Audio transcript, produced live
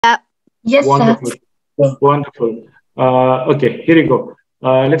Yes, Wonderful. sir. Wonderful. Okay, here we go.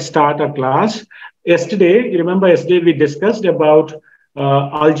 Let's start our class. Yesterday, you remember yesterday we discussed about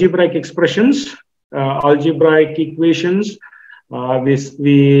algebraic expressions, algebraic equations.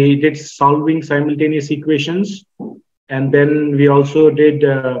 We did solving simultaneous equations, and then we also did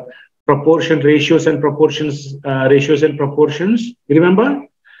proportion ratios and proportions, You remember?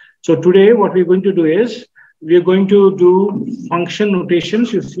 So today, what we're going to do is we're going to do function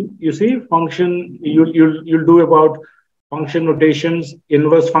notations. You see, function. You'll do about function notations,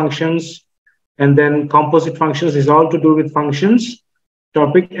 inverse functions, and then composite functions is all to do with functions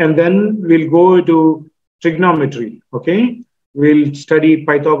topic. And then we'll go to trigonometry. Okay, we'll study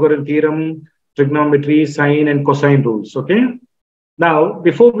Pythagoras theorem, trigonometry, sine and cosine rules. Okay. Now,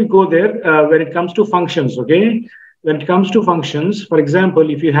 before we go there, when it comes to functions, okay, when it comes to functions, for example,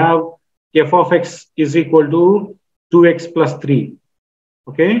 if you have f of x is equal to 2x plus 3,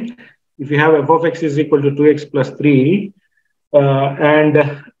 okay, if you have f of x is equal to 2x plus 3,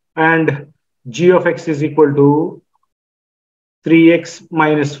 and g of x is equal to 3x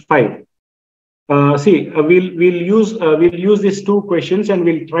minus 5. We'll use these two questions and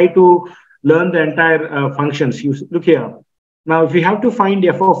we'll try to learn the entire functions. Look here. Now, if we have to find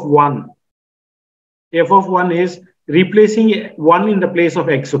f of 1 is replacing 1 in the place of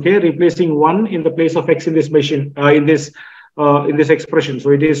x. Okay, replacing 1 in the place of x in this machine, in this expression.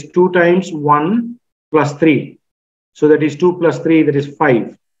 So it is 2 times 1 plus 3. So that is 2 plus 3, that is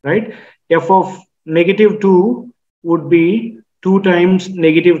 5, right? F of negative 2 would be 2 times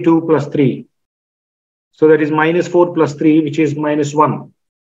negative 2 plus 3. So that is minus 4 plus 3, which is minus 1,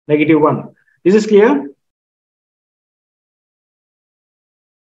 negative 1. Is this clear?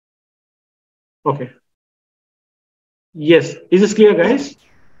 Okay. Yes. Is this clear, guys?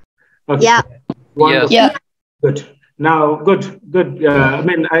 Okay. Yeah. Wonderful. Yeah. Good. Now, good.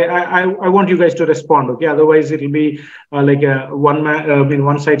 I want you guys to respond. Okay. Otherwise, it'll be like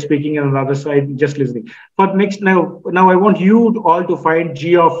one side speaking and another side just listening. But next, now I want you all to find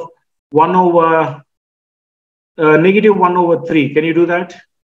g of 1 over negative 1 over 3. Can you do that?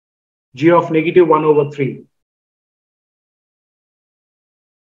 G of negative 1 over 3.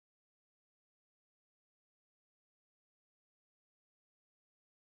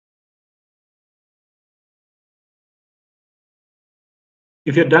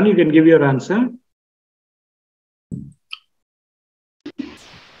 If you're done, you can give your answer.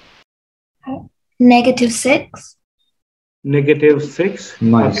 Negative 6. Negative 6.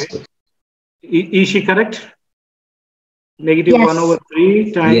 Minus Okay. Is she correct? Negative Yes. 1 over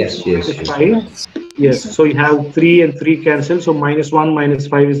 3 times Yes. 5. Yes. So you have 3 and 3 cancel. So minus 1 minus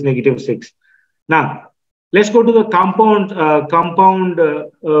 5 is negative 6. Now, let's go to the compound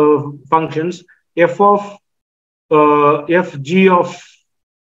functions. Fg of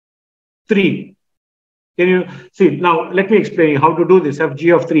 3. Can you see? Now, let me explain how to do this.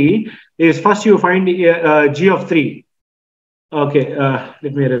 Fg of 3 is first you find g of 3. Okay,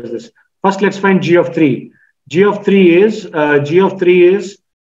 let me erase this. First, let's find g of 3. G of 3 is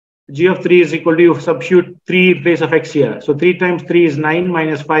equal to, you substitute 3 in place of x here. So 3 times 3 is 9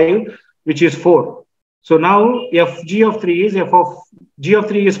 minus 5, which is 4. So now g of 3 is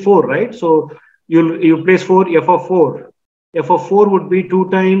 4, right? So you place 4, f of 4. F of 4 would be 2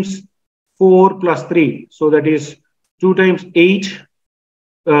 times 4 plus 3. So that is 2 times 8.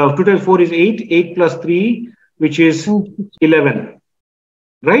 2 times 4 is 8. 8 plus 3, which is 11.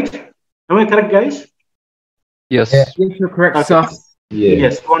 Right? Am I correct, guys? Yes. Yes, you're correct, sir. Yeah.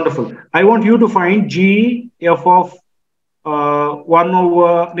 Yes, wonderful. I want you to find g f of 1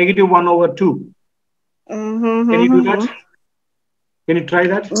 over negative 1 over 2. Can you do that? Can you try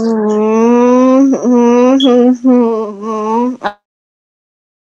that?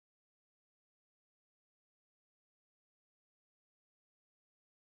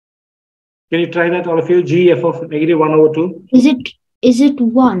 Can you try that, all of you? G f of negative 1 over 2. Is it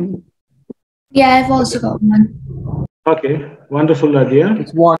 1? Yeah, I've also got 1. Okay, wonderful, Nadia.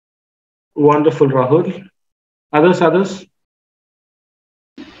 It's 1. Wonderful, Rahul. Others?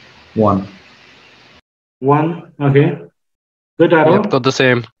 1. 1. Okay. Good, Arrow. Yep, got the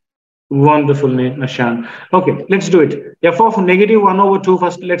same. Wonderful, Nashan. Okay, let's do it. F of negative 1 over 2.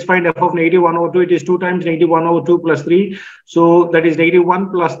 First, let's find f of negative 1 over 2. It is 2 times negative 1 over 2 plus 3. So that is negative 1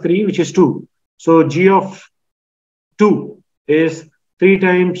 plus 3, which is 2. So g of 2 is 3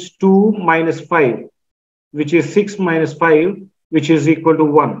 times 2 minus 5, which is 6 minus 5, which is equal to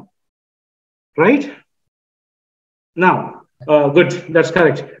 1. Right? Now, good. That's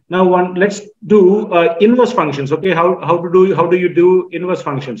correct. Now, let's do inverse functions. Okay, how do you do inverse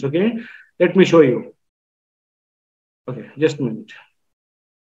functions? Okay, let me show you. Okay, just a minute.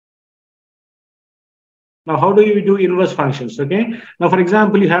 Now, how do you do inverse functions? Okay. Now, for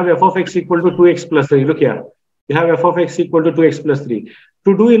example, you have f of x equal to 2x plus 3. Look here. You have f of x equal to 2x plus 3.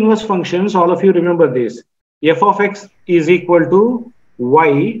 To do inverse functions, all of you remember this. F of x is equal to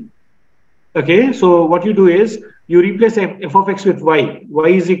y. Okay. So what you do is you replace f of x with y. Y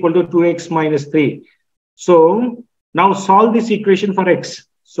is equal to 2x minus 3. So now solve this equation for x.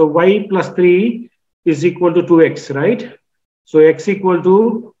 So y plus 3 is equal to 2x, right? So x equal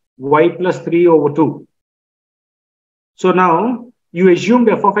to y plus 3 over 2. So now you assumed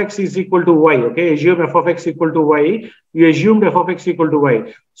f of x is equal to y, okay? Assume f of x equal to y. You assumed f of x equal to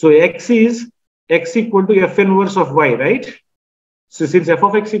y. So x is x equal to f inverse of y, right? So since f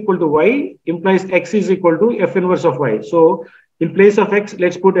of x equal to y implies x is equal to f inverse of y. So in place of x,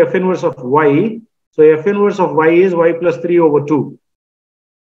 let's put f inverse of y. So f inverse of y is y plus 3 over 2.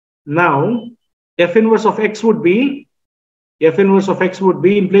 Now f inverse of x would be in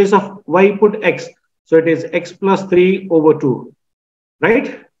place of y put x. So it is x plus 3 over 2.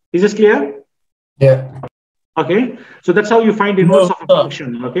 Right? Is this clear? Yeah. Okay. So that's how you find inverse of a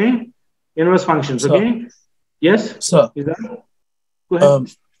function. Okay. Inverse functions. Okay. Yes. So is that? Go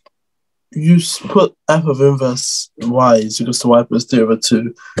ahead. You put f of inverse y is equals to y plus 3 over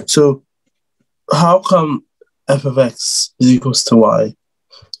 2. So how come f of x is equals to y?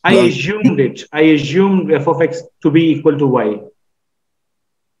 I assumed it. I assumed f of x to be equal to y.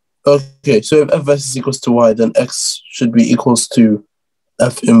 Okay, so if f of x is equals to y, then x should be equals to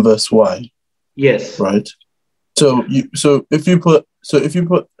f inverse y. Yes. Right. So would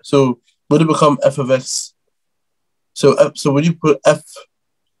it become f of x? So would you put f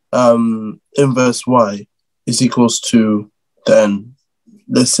inverse y is equals to then,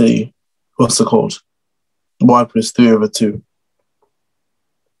 let's say, what's it called? Y plus 3 over 2.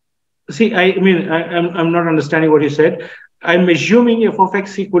 See, I'm not understanding what you said. I'm assuming f of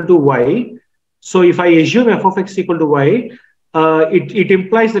x equal to y. So if I assume f of x equal to y, it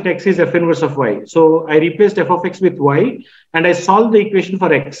implies that x is f inverse of y. So I replaced f of x with y and I solved the equation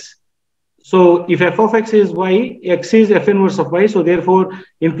for x. So if f of x is y, x is f inverse of y. So therefore,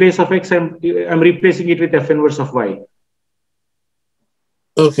 in place of x, I'm replacing it with f inverse of y.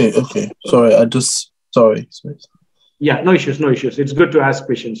 Okay. Sorry. Yeah, no issues. It's good to ask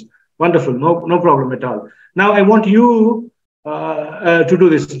questions. Wonderful, no problem at all. Now I want you to do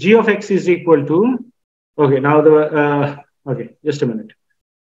this. G of x is equal to, okay, now okay, just a minute.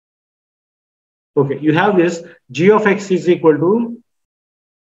 Okay, you have this, G of x is equal to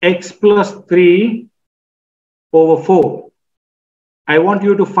x plus 3 over 4. I want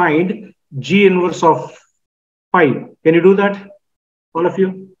you to find G inverse of 5. Can you do that, all of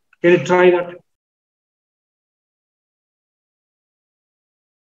you? Can you try that?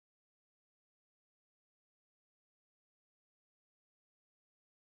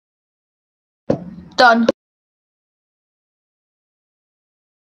 Done.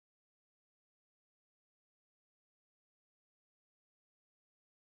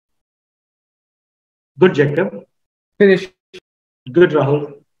 Good, Jacob. Finish. Good,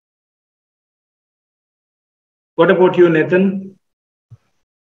 Rahul. What about you, Nathan?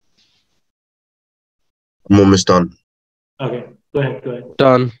 I'm almost done. Okay, go ahead.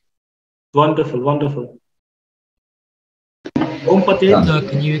 Done. Wonderful. Om Patel? So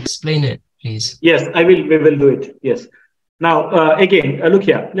can you explain it, please? Yes, I will. We will do it. Yes. Now, again, look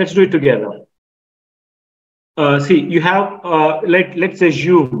here. Let's do it together. See, you have, let's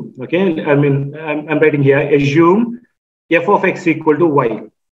assume, okay? I'm writing here, assume f of x equal to y,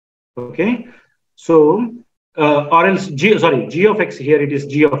 okay? So, or else g of x, here it is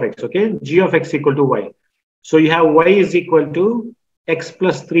g of x, okay? G of x equal to y. So you have y is equal to x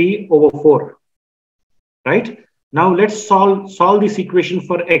plus 3 over 4, right? Now let's solve this equation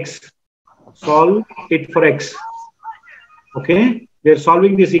for x. Solve it for x, okay? We're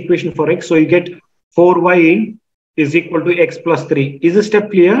solving this equation for x, so you get 4y is equal to x plus 3. Is this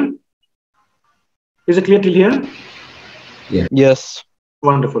step clear? Is it clear till here? Yeah. Yes.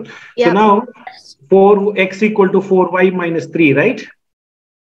 Wonderful. Yeah. So now 4x equal to 4y minus 3, right?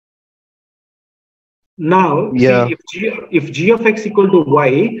 Now, yeah. See, if g of x equal to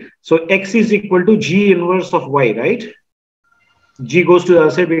y, so x is equal to g inverse of y, right? G goes to the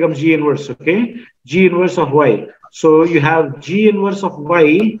other side, becomes g inverse, okay? G inverse of y. So you have g inverse of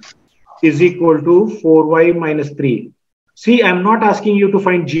y is equal to 4y minus 3. See, I'm not asking you to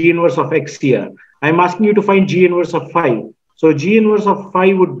find g inverse of x here. I'm asking you to find g inverse of 5. So g inverse of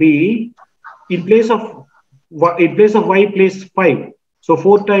 5 would be, in place of y, place 5. So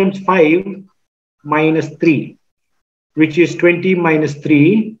 4 times 5 minus 3, which is 20 minus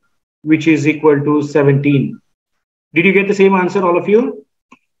 3, which is equal to 17. Did you get the same answer, all of you?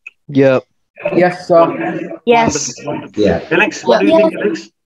 Yeah. Yes, sir. Yes. Wonderful. Yeah. Alex, what do you think, Alex?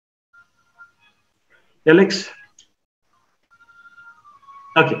 Alex?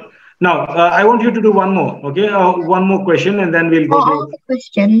 Okay. Now, I want you to do one more, okay? One more question, and then we'll go I to... have a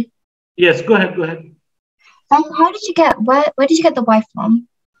question. Yes, go ahead, go ahead. How did you get, where did you get the Y from?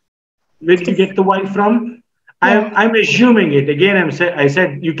 Where did you get the Y from? Yeah. I'm assuming it. Again, I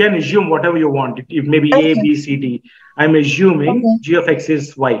said you can assume whatever you want. It may be A, B, C, D. I'm assuming G of X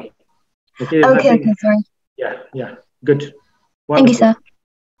is Y. Okay, Okay, sorry. Yeah, good. Wonderful. Thank you, sir.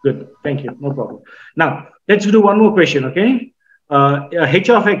 Good, thank you, no problem. Now, let's do one more question, okay? H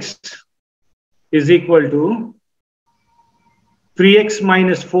of X is equal to 3x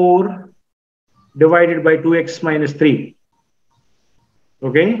minus 4 divided by 2x minus 3.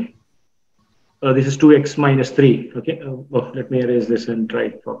 Okay? This is 2x minus 3. Okay? Let me erase this and try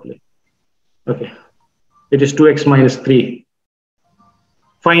it properly. Okay. It is 2x minus 3.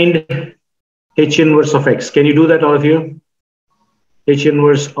 Find H inverse of X. Can you do that, all of you? H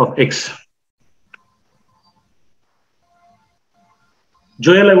inverse of X.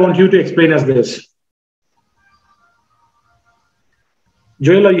 Joel, I want you to explain us this.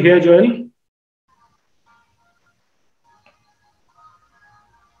 Joel, are you here, Joel?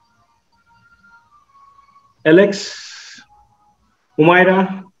 Alex?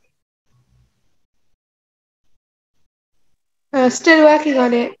 Umaira? Still working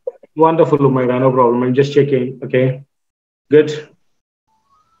on it. Wonderful, Umaira, no problem. I'm just checking. Okay, good.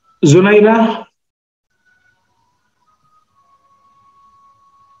 Zunaira?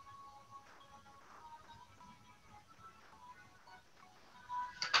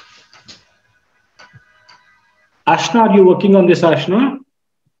 Ashna, are you working on this, Ashna?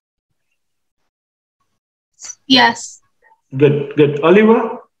 Yes. Good, good.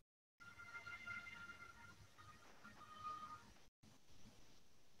 Oliver?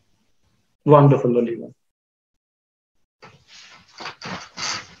 Wonderful, Oliver.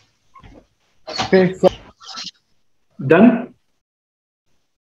 Done?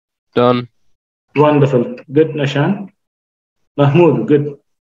 Done. Wonderful. Good, Nashan. Mahmood, good.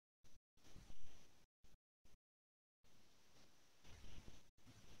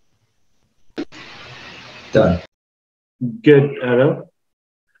 Done. Good, Arab.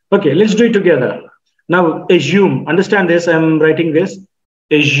 Okay, let's do it together. Now, assume, understand this, I'm writing this.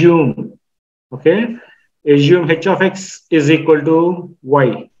 Assume, okay? Assume H of X is equal to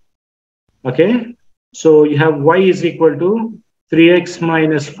Y. Okay? So you have Y is equal to 3x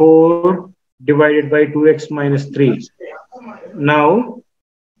minus 4 divided by 2x minus 3. Now,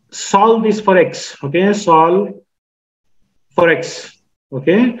 solve this for X, okay? Solve for X,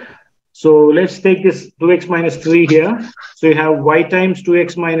 okay? So let's take this 2x minus 3 here. So you have Y times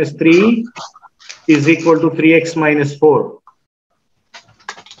 2x minus 3 is equal to 3x minus 4.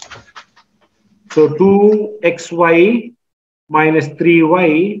 So 2xy minus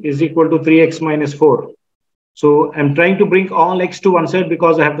 3y is equal to 3x minus 4. So I'm trying to bring all x to one side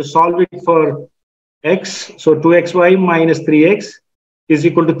because I have to solve it for x. So 2xy minus 3x is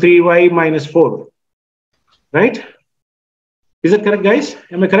equal to 3y minus 4. Right? Is it correct, guys?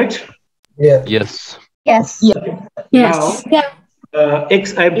 Am I correct? Yeah. Yes. Yes. Yeah. Yes. Now,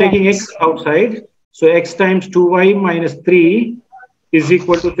 x, I'm taking x outside. So x times 2y minus 3 is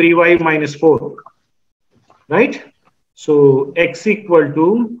equal to 3y minus 4. Right? So x equal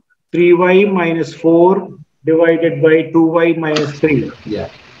to 3y minus 4 divided by 2y minus 3. Yeah.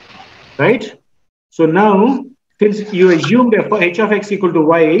 Right? So now, since you assume therefore h of x equal to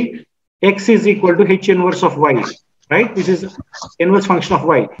y, x is equal to h inverse of y. Right? This is inverse function of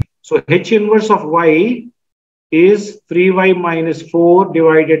y. So h inverse of y is 3y minus 4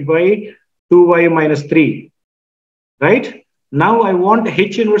 divided by 2y minus 3. Right? Now I want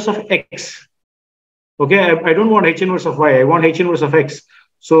h inverse of x. Okay, I don't want h inverse of y. I want h inverse of x.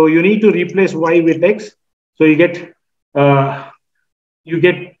 So you need to replace y with x. So you get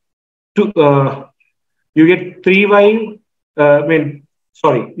 3y.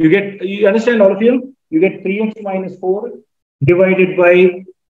 You understand, all of you? You get 3x minus 4 divided by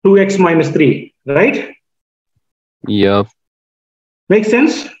 2x minus 3, right? Yeah. Makes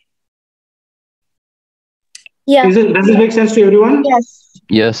sense? Yeah. Does it make sense to everyone? Yes.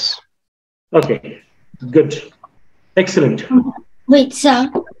 Yes. Okay, good. Excellent. Wait,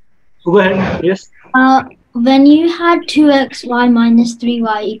 sir. Go ahead. Yes. When you had 2xy minus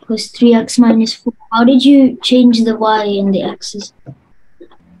 3y equals 3x minus 4, how did you change the y in the x's?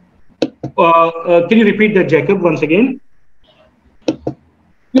 Can you repeat that, Jacob, once again?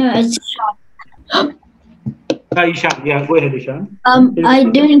 No, it's short. Ishan, yeah, go ahead, Ishan. I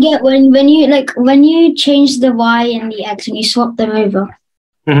didn't get when you change the y and the x and you swap them over.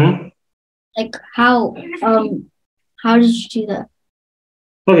 Mm-hmm. Like how did you do that?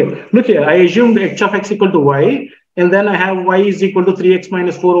 Okay, look here. I assumed h of x equal to y, and then I have y is equal to 3x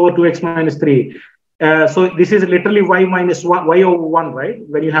minus 4 over 2x minus 3. So this is literally y minus 1, y over 1, right?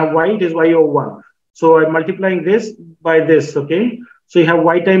 When you have y, it is y over 1. So I'm multiplying this by this, okay? So you have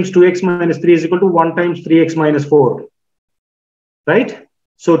y times 2x minus 3 is equal to 1 times 3x minus 4, right?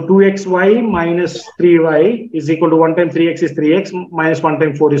 So 2xy minus 3y is equal to 1 times 3x is 3x minus 1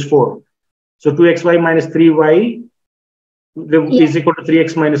 times 4 is 4. So 2xy minus 3y is equal to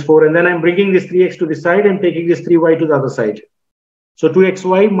 3x minus 4. And then I'm bringing this 3x to this side and taking this 3y to the other side. So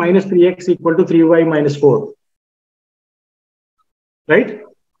 2xy minus 3x equal to 3y minus 4. Right?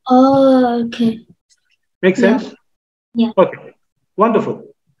 Oh, okay. Make sense? Yeah. Okay.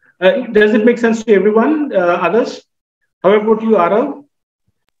 Wonderful. Does it make sense to everyone? Others? How about you, Arav?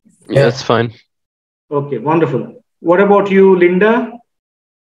 Yeah, that's fine. Okay, wonderful. What about you, Linda?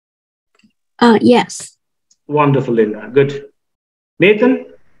 Yes. Wonderful, Linda. Good. Nathan?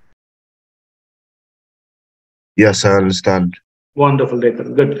 Yes, I understand. Wonderful,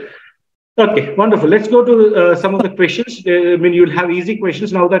 Nathan. Good. Okay, wonderful. Let's go to some of the questions. I mean, you'll have easy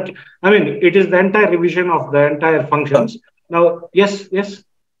questions now that, I mean, it is the entire revision of the entire functions. Now, yes.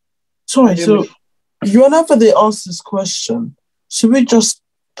 Sorry, so whenever they ask this question, should we just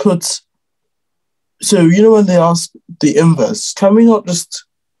put, so you know when they ask the inverse, can we not just,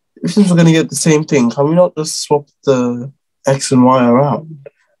 since we're going to get the same thing, can we not just swap the x and y around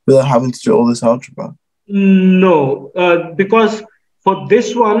without having to do all this algebra? No, because for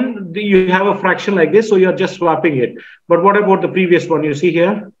this one, you have a fraction like this, so you're just swapping it. But what about the previous one? You see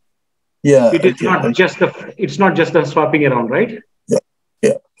here? Yeah. It is not just the swapping around, right?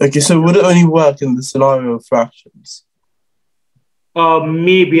 Yeah. Okay, so would it only work in the scenario of fractions?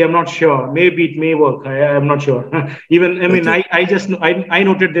 Maybe, I'm not sure. Maybe it may work. I'm not sure. Even, I mean, Okay. I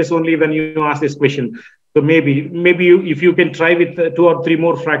noted this only when you asked this question. So maybe if you can try with 2 or 3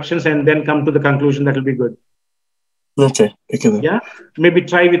 more fractions and then come to the conclusion, that will be good. Okay then. Yeah, maybe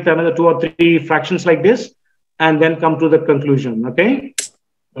try with another 2 or 3 fractions like this, and then come to the conclusion. Okay.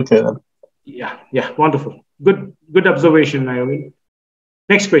 Okay then. Yeah, wonderful. Good observation, Naomi.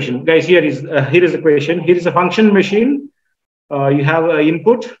 Next question, guys. Here is a question. Here is a function machine. You have an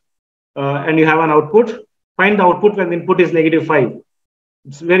input and you have an output. Find the output when the input is -5.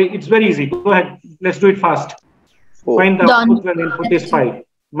 It's very easy. Go ahead. Let's do it fast. Find the output when the input is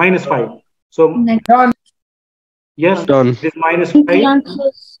 -5. So yes, Done. it is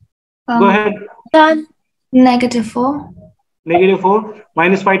 -5. Go ahead. Done. -4. -4.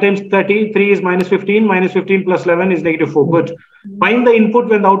 -5 times 30. 3 is -15. -15 plus 11 is -4. Good. Find the input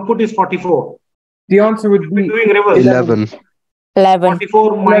when the output is 44. The answer would be Doing reverse. 11.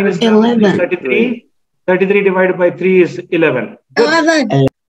 44 minus 11. 33. 33 divided by 3 is 11. Good. 11.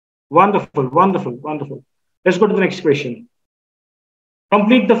 Wonderful. Let's go to the next question.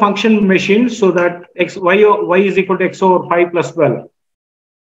 Complete the function machine so that y is equal to x over 5 plus 12.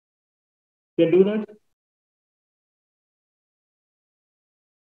 Can you do that?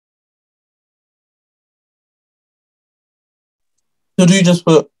 So do you just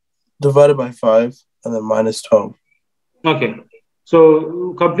put divided by 5 and then -12? Okay. So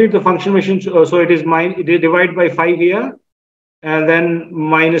complete the function machine. So it is divide by 5 here, and then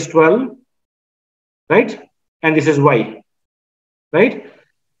 -12, right? And this is y, right?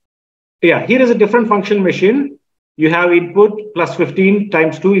 Yeah. Here is a different function machine. You have input plus 15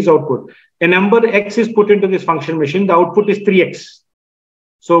 times 2 is output. A number x is put into this function machine. The output is 3x.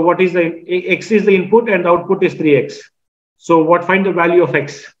 So what is the x is the input and the output is 3x. So what find the value of x?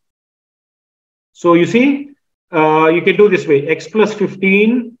 So you see, you can do this way. X plus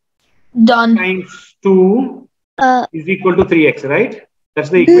 15 Done. times 2 is equal to 3x, right? That's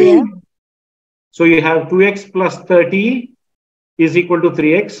the equation. Yeah. So you have 2x plus 30 is equal to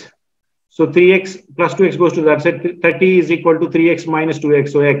 3x. So 3x plus 2x goes to that. So 30 is equal to 3x minus 2x.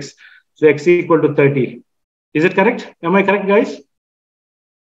 So x is equal to 30. Is it correct? Am I correct, guys?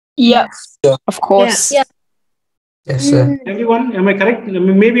 Yes. Yeah. Of course. Yeah. yes, sir. Everyone, am I correct?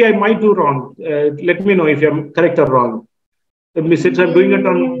 Maybe I might do wrong. Let me know if I'm correct or wrong. Since I'm doing it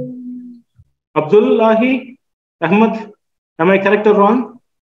on Abdullahi Ahmad, am I correct or wrong?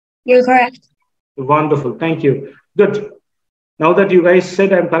 You're correct. Wonderful. Thank you. Good. Now that you guys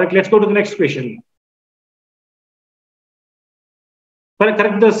said I'm correct, let's go to the next question.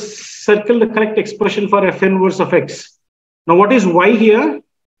 Circle the correct expression for f inverse of x. Now, what is y here?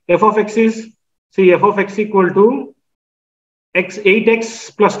 F of x is, see, f of x equal to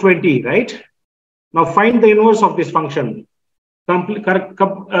 8x plus 20, right? Now, find the inverse of this function. Circle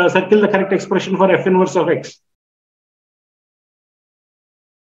the correct expression for f inverse of x.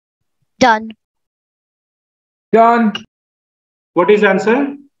 Done. Done. What is the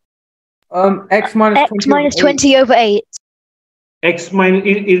answer? X minus X 20 minus over 8. 20 over 8. X minus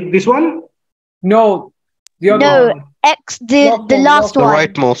is this one? No, the other No, one. X, the last The one.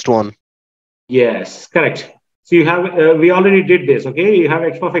 rightmost one. Yes, correct. So you have we already did this. Okay, you have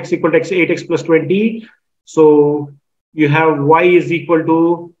x of x equal to 8x plus 20. So you have y is equal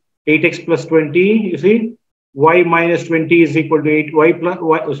to 8x plus 20. You see, y minus 20 is equal to 8.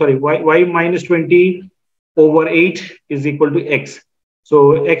 Y minus 20 over 8 is equal to x.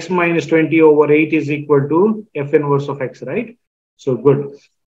 So x minus 20 over 8 is equal to f inverse of x, right? So good.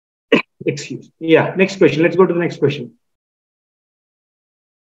 Excuse. Yeah. Next question. Let's go to the next question.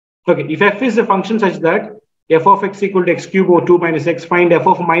 Okay, if f is a function such that f of x equal to x cube over 2 minus x, find f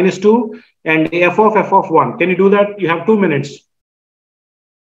of minus 2 and f of 1. Can you do that? You have 2 minutes.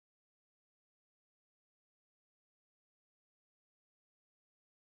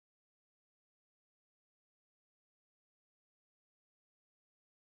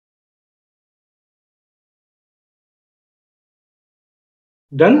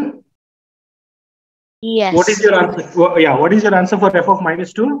 Done? Yes. What is your answer? Yeah, what is your answer for f of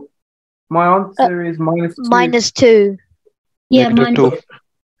minus 2? My answer is minus 2. Minus 2. Yeah, Negative mine. 2.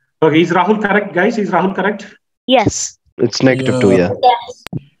 Okay, is Rahul correct, guys? Is Rahul correct? Yes. It's negative 2, yeah.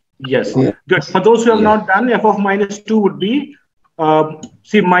 Yes. Good. For those who have not done, f of minus 2 would be,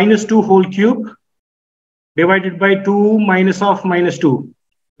 see, minus 2 whole cube divided by 2 minus of minus 2,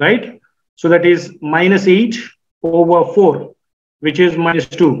 right? So that is minus 8 over 4, which is minus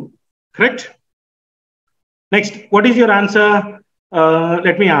 2, correct? Next, what is your answer?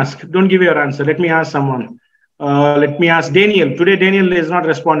 Let me ask. Don't give your answer. Let me ask someone. Let me ask Daniel. Today, Daniel is not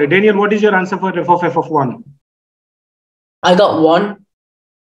responded. Daniel, what is your answer for f of 1? I got 1.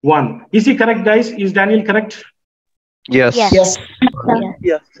 1. Is he correct, guys? Is Daniel correct? Yes. Yes.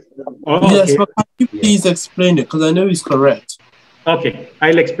 Yes. Oh, Yes, okay. but can you please explain it? Because I know he's correct. Okay,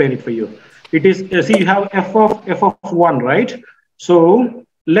 I'll explain it for you. It is, see, you have f of 1, right? So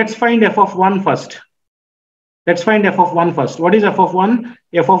let's find f of 1 first. Let's find f of 1 first. What is f of 1?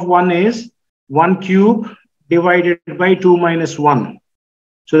 F of 1 is 1 cube divided by 2 minus 1.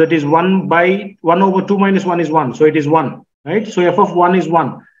 So that is 1 by 1 over 2 minus 1 is 1. So it is 1, right? So f of 1 is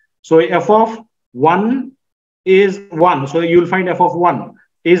 1. So f of 1 is 1. So you'll find f of 1.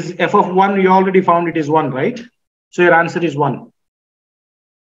 Is f of 1, you already found it is 1, right? So your answer is 1.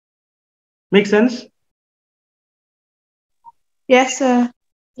 Make sense? Yes, sir.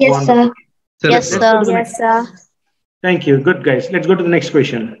 Yes, sir. Yes, sir. Yes, sir. Thank you. Good, guys. Let's go to the next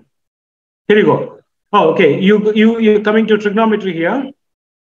question. Here you go. Oh, okay. You're coming to trigonometry here.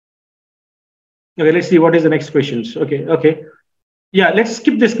 Okay, let's see what is the next questions. Okay. Yeah, let's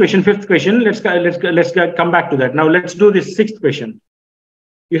skip this question, 5th question. Let's come back to that. Now let's do this 6th question.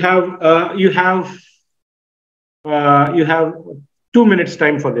 You have 2 minutes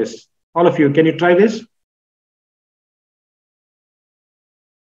time for this. All of you, can you try this?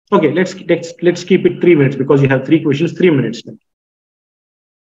 Okay, let's keep it 3 minutes because you have 3 questions, 3 minutes.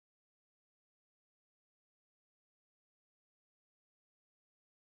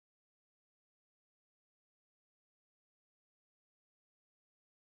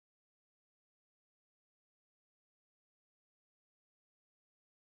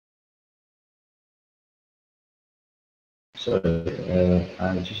 So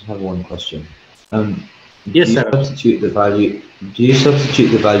I just have one question. Yes, do you sir. substitute the value? Do you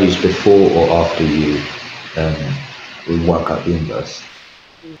substitute the values before or after you work out the inverse?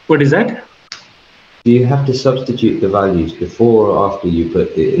 What is that? Do you have to substitute the values before or after you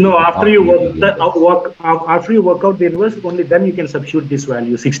put the? No, after you do the inverse? after you work out the inverse, only then you can substitute this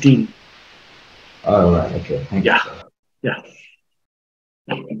value 16. Oh right, okay. Thank you. Yeah.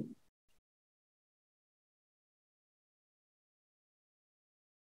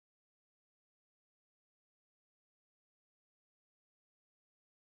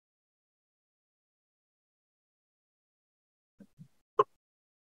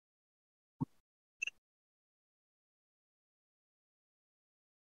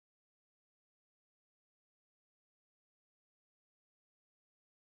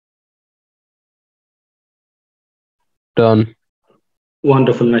 Done.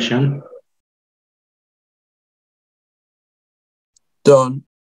 Wonderful, Nashan. Done.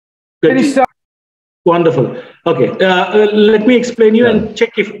 Good. Wonderful. Okay, let me explain you and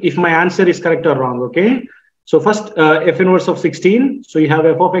check if my answer is correct or wrong. Okay. So first, f inverse of 16. So you have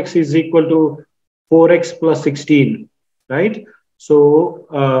f of x is equal to 4x plus 16, right?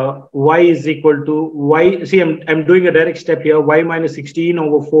 So y is equal to y. See, I'm doing a direct step here. Y minus 16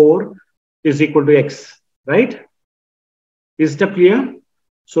 over 4 is equal to x, right? Is that clear?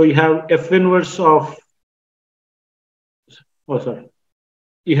 So you have f inverse of, oh sorry,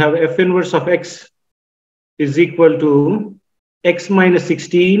 you have f inverse of x is equal to x minus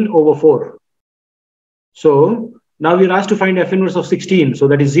 16 over 4. So now we're asked to find f inverse of 16. So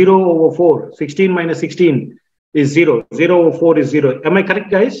that is 0 over 4. 16 minus 16 is 0. 0 over 4 is 0. Am I correct,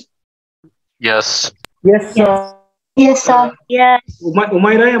 guys? Yes. Yes, sir. Yes, sir. Yes.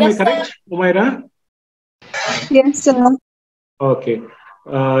 Umaira, am Yes, I correct? Umaira? Yes, sir. Okay.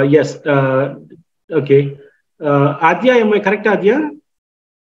 Yes. Okay. Adya, am I correct, Adya?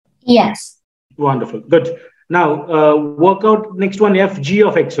 Yes. Wonderful. Good. Now, work out next one, f g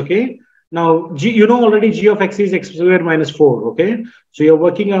of x, okay? Now, g, you know already g of x is x squared minus 4, okay? So you're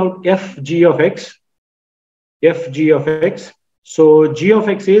working out f g of x, f g of x. So g of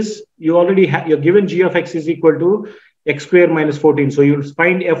x is, you already have, you're given g of x is equal to x squared minus 14. So you'll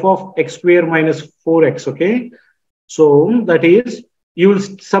find f of x squared minus 4x, okay? So that is, you will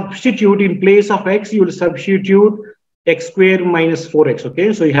substitute in place of x, you will substitute x squared minus 4x,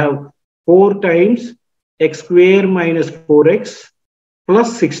 okay? So you have 4 times x squared minus 4x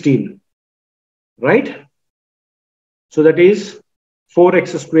plus 16, right? So that is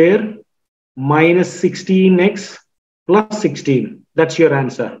 4x squared minus 16x plus 16. That's your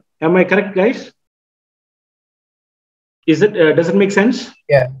answer. Am I correct, guys? Is it, does it make sense?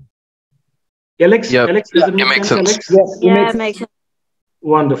 Yeah. Alex, Yep. Alex, does it Yeah, make makes sense, sense. Alex? Yeah, makes sense.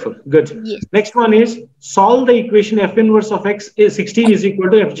 Wonderful. Good. Yes. Next one is solve the equation f inverse of x is 16 is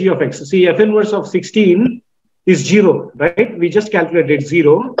equal to fg of x. See, f inverse of 16 is 0, right? We just calculated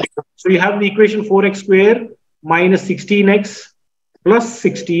 0. So you have the equation 4x squared minus 16x plus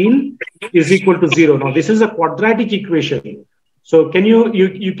 16 is equal to 0. Now, this is a quadratic equation. So can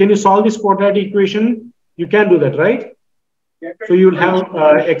you solve this quadratic equation? You can do that, right? So you'll have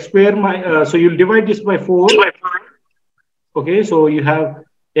x squared, so you'll divide this by 4. Okay, so you have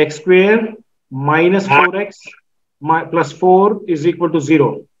x squared minus 4x plus 4 is equal to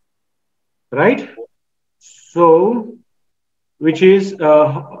 0, right? So, which is,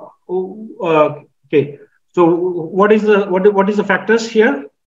 okay. So what is the factors here?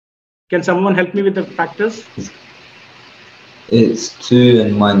 Can someone help me with the factors? It's 2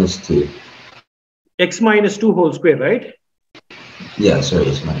 and minus 2. X minus 2 whole square, right? Yeah, sorry,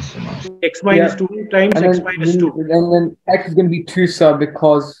 it's minus 2 minus 2. X minus 2 times And x then, minus 2. and then x is going to be 2, sir,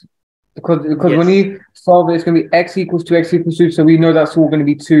 because Yes. when you solve it, it's going to be x equals 2, x equals 2. So we know that's all going to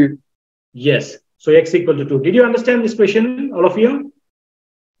be 2. Yes. So x equal to 2. Did you understand this question, all of you?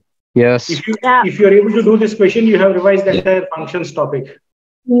 Yes. If you are able to do this question, you have revised the entire functions topic.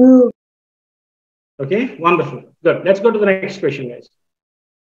 Okay, wonderful. Good. Let's go to the next question, guys.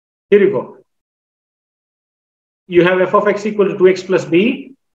 Here you go. You have f of x equal to 2x plus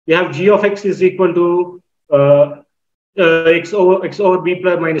b. You have g of x is equal to x over b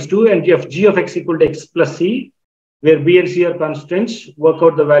plus minus 2, and you have g of x equal to x plus c, where b and c are constants. Work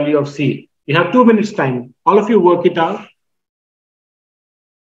out the value of c. You have 2 minutes time. All of you work it out.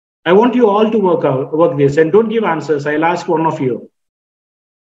 I want you all to work this, and don't give answers. I'll ask one of you.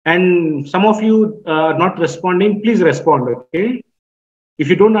 And some of you are not responding. Please respond, okay? If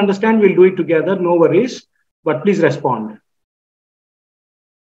you don't understand, we'll do it together. No worries. But please respond.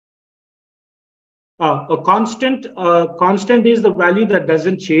 A constant is the value that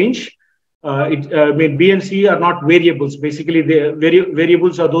doesn't change. I mean, B and C are not variables. Basically, the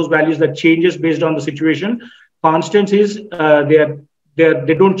variables are those values that changes based on the situation. Constants is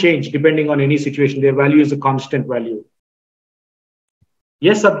they don't change depending on any situation. Their value is a constant value.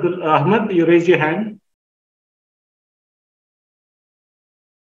 Yes, Abdul Ahmad, you raised your hand.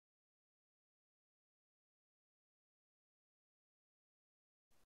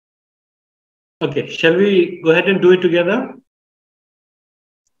 Okay, shall we go ahead and do it together?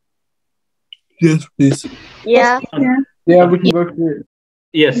 Yes, please. Yeah. Yeah, we can go through it.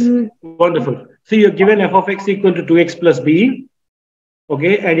 Yes, wonderful. So you're given f of x equal to 2x plus b,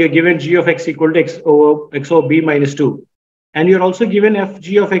 okay, and you're given g of x equal to x over b minus 2. And you're also given f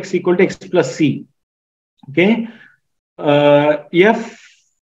g of x equal to x plus c, okay? F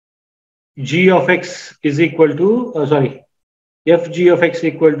g of x is equal to, f g of x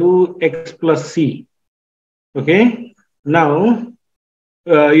equal to x plus c, okay? Now,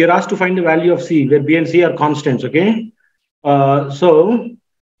 you're asked to find the value of c, where b and c are constants, okay? So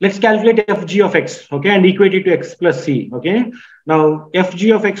let's calculate f g of x, okay, and equate it to x plus c, okay? Now, f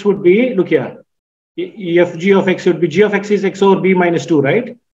g of x would be, look here, f g of x would be, g of x is x over b minus 2,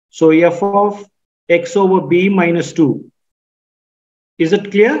 right? So f of x over b minus 2. Is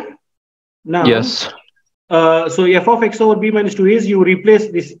it clear? Now, Yes. So f of x over b minus 2 is, you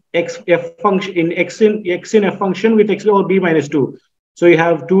replace this f function in x in f function with x over b minus 2. So you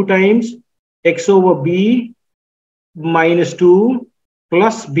have 2 times x over b minus 2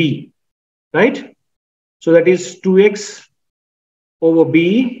 plus b, right? So that is 2x over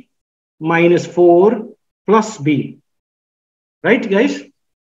b minus 4 plus b, right, guys?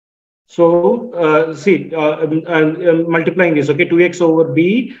 So see, multiplying this, okay, 2x over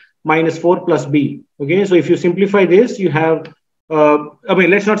b minus 4 plus b. Okay, so if you simplify this, you have,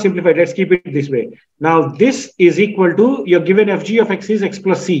 let's not simplify, let's keep it this way. Now, this is equal to, you're given fg of x is x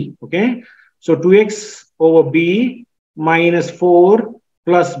plus c, okay? So 2x over b minus 4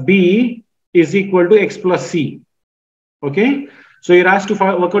 plus b is equal to x plus c, okay? So you're asked to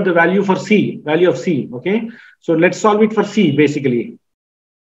work out the value for c, value of c, okay? So let's solve it for c, basically.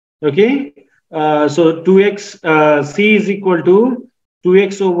 Okay, so 2x, c is equal to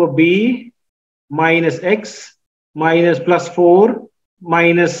 2x over b minus x minus plus 4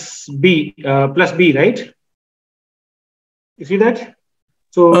 minus b, plus b, right? You see that?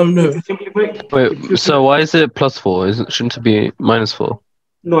 So no. if you simplify. Wait, so why is it plus 4? Shouldn't it be minus 4?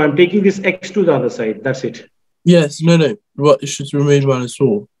 No, I'm taking this x to the other side. That's it. Yes, no. What, it should remain minus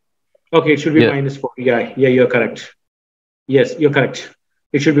 4. Okay, it should be minus 4. Yeah, you're correct. Yes, you're correct.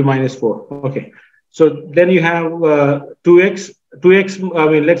 It should be minus 4. Okay. So then you have 2x.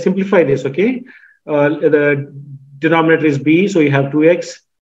 Let's simplify this, okay? The denominator is b, so you have 2x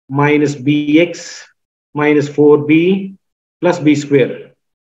minus bx minus 4b plus b square.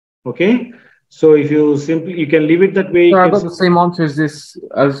 Okay? So if you you can leave it that way. So I got the same answer as this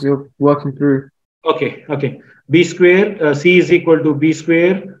as you're working through. Okay. B square, c is equal to b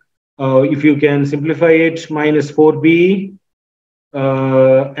square. If you can simplify it, minus 4b.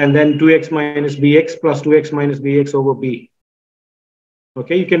 And then 2x minus bx plus 2x minus bx over b.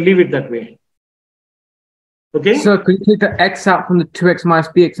 Okay, you can leave it that way. Okay. So could you take the x out from the 2x minus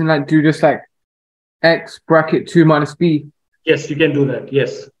bx and like do just like x bracket 2 minus b? Yes, you can do that.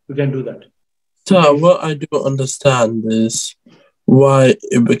 Yes, you can do that. So what I don't understand is why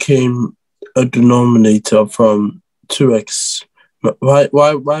it became a denominator from 2x. Why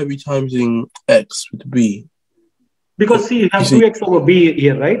are we timesing x with b? Because see, you have 2x over b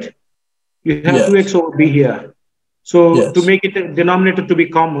here, right? You have 2x over b here. So to make it a denominator to be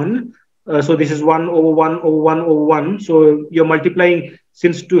common, so this is 1 over 1 over 1 over 1. So you're multiplying,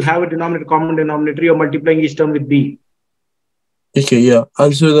 since to have a denominator, common denominator, you're multiplying each term with b. Okay, yeah.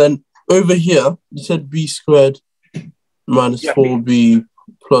 And so then over here, you said b squared minus 4b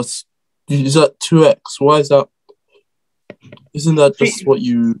plus, is that 2x? Why is that? Isn't that just what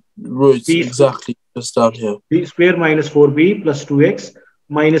you wrote exactly just down here? B square minus 4b plus 2x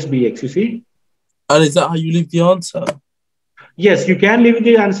minus bx, you see? And is that how you leave the answer? Yes, you can leave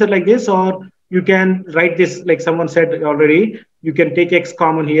the answer like this, or you can write this like someone said already. You can take x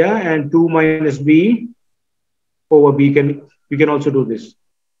common here and 2 minus b over b. You can also do this.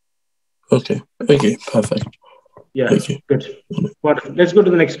 Okay, perfect. Yeah, good. Let's go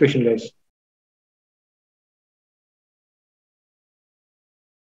to the next question, guys.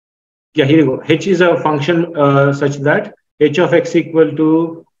 Yeah, here you go. H is a function such that h of x equal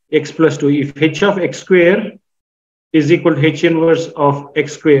to x plus 2. If h of x square is equal to h inverse of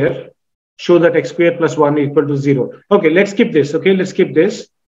x square, show that x square plus 1 equal to 0. Okay, let's skip this. Okay, let's skip this.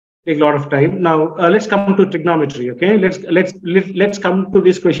 Take a lot of time. Now let's come to trigonometry. Okay, let's come to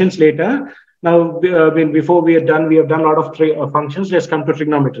these questions later. Now, before we are done, we have done a lot of functions. Let's come to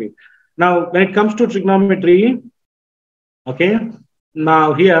trigonometry. Now, when it comes to trigonometry, okay.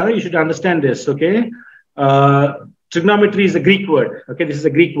 Now here you should understand this. Okay, trigonometry is a Greek word. Okay, this is a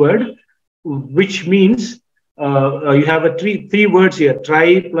Greek word, which means you have a three words here: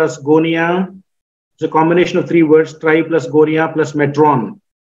 tri plus gonia. It's a combination of 3 words: tri plus gonia plus metron.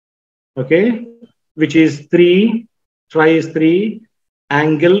 Okay, which is 3. Tri is 3.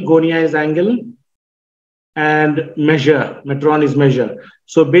 Angle, gonia is angle, and measure. Metron is measure.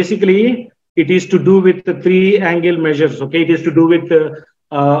 So basically, it is to do with the 3 angle measures. Okay, it is to do with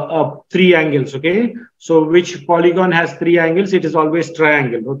 3 angles. Okay, so which polygon has 3 angles? It is always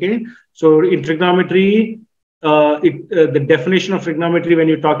triangle. Okay, so in trigonometry, the definition of trigonometry, when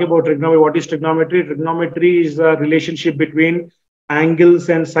you talk about trigonometry, what is trigonometry? Trigonometry is a relationship between angles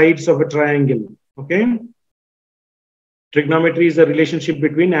and sides of a triangle. Okay, trigonometry is a relationship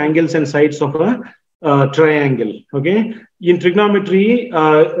between angles and sides of a triangle. Okay, in trigonometry,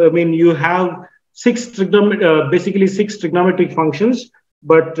 you have basically 6 trigonometric functions,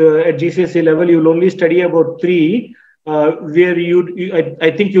 but at GCSE level, you'll only study about 3. Where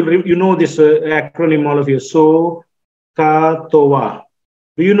I think you know this acronym, all of you. So, ka, towa.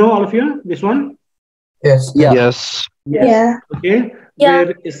 Do you know, all of you, this one? Yes. Yeah. Yes. Yeah. Okay.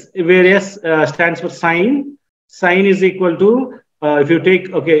 Yeah. Where S stands for sine. Sine is equal to if you take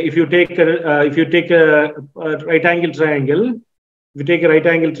a right angle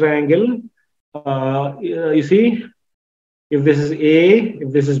triangle, you see, if this is A,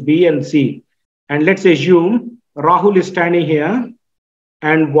 if this is B and C, and let's assume Rahul is standing here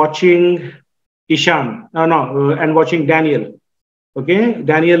and watching Ishan, and watching Daniel. Okay,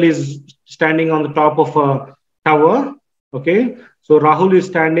 Daniel is standing on the top of a tower. Okay, so Rahul is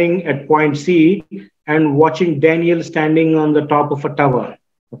standing at point C and watching Daniel standing on the top of a tower.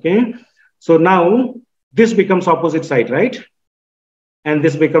 Okay, so now this becomes opposite side, right? And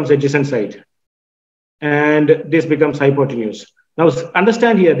this becomes adjacent side. And this becomes hypotenuse. Now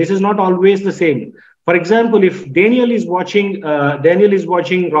understand here, this is not always the same. For example, if Daniel is watching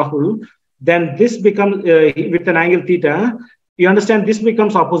Rahul, then this becomes with an angle theta. You understand this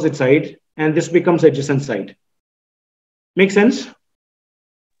becomes opposite side and this becomes adjacent side. Make sense?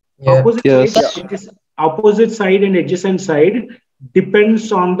 Yeah. Opposite side and adjacent side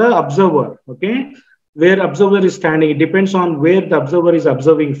depends on the observer. Okay, where observer is standing, it depends on where the observer is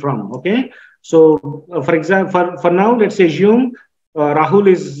observing from. Okay, so for example, for now, let's assume Rahul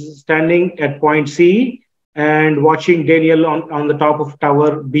is standing at point C and watching Daniel on the top of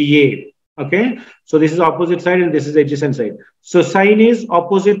tower BA. Okay, so this is opposite side and this is adjacent side. So sine is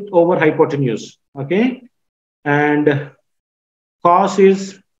opposite over hypotenuse. Okay, and cos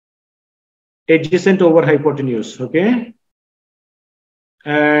is adjacent over hypotenuse. Okay,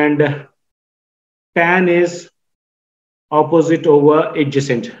 and tan is opposite over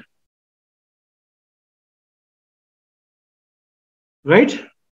adjacent. Right?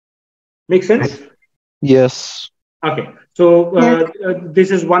 Make sense? Yes. Okay. So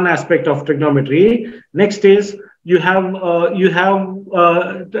this is one aspect of trigonometry. Next is you have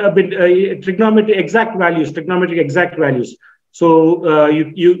trigonometry exact values. Trigonometric exact values. So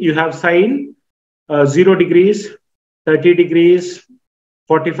you have sine 0 degrees, 30 degrees,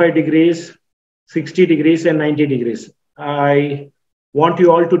 45 degrees, 60 degrees, and 90 degrees. I want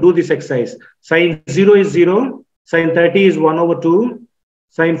you all to do this exercise. Sine 0 is 0. Sine 30 is 1 over 2.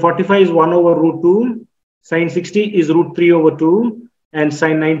 Sine 45 is 1 over root 2. Sine 60 is root 3 over 2. And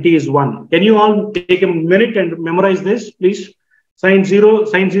sine 90 is 1. Can you all take a minute and memorize this, please? Sine 0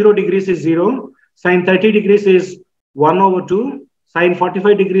 degrees is 0. Sine 30 degrees is 1 over 2. Sine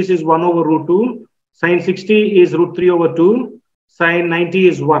 45 degrees is 1 over root 2. Sine 60 is root 3 over 2. Sine 90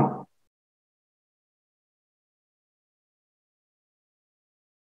 is 1.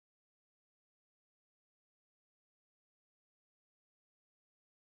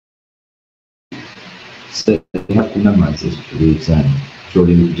 So you have to memorize this for the exam.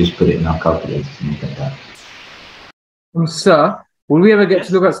 Surely we could just put it in our calculators and get that. Sir, will we ever get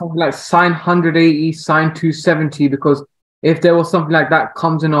to look at something like sine 180, sine 270? Because if there was something like that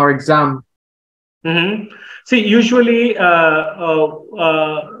comes in our exam. See, usually you are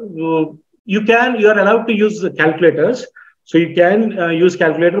allowed to use calculators. So you can use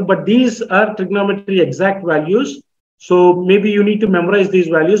calculator, but these are trigonometry exact values. So maybe you need to memorize these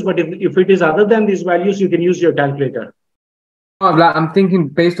values, but if it is other than these values, you can use your calculator. Like, I'm thinking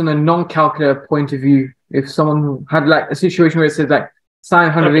based on a non-calculator point of view. If someone had like a situation where it says like sine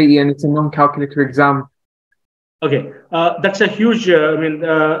 180 and it's a non-calculator exam. Okay, that's a huge. I'm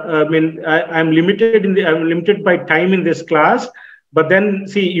limited by time in this class. But then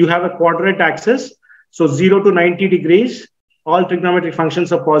see, you have a quadrant axis. So 0 to 90 degrees, all trigonometric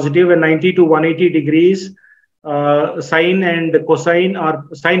functions are positive, and 90 to 180 degrees. Sine and cosine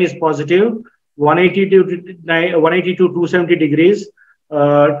sine is positive. 180 to 270 degrees,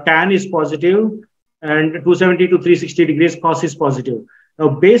 tan is positive, and 270 to 360 degrees, cos is positive. Now,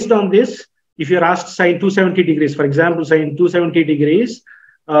 based on this, if you're asked sine 270 degrees, for example, sine 270 degrees,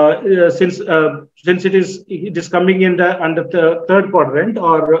 since it is coming in under the third quadrant,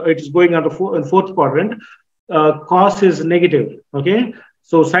 or it is going under fourth quadrant, cos is negative. Okay,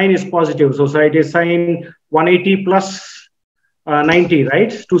 so sine is positive. So it is sine 180 plus 90, right?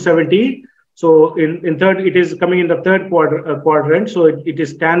 270. So in third, it is coming in the third quadrant. So it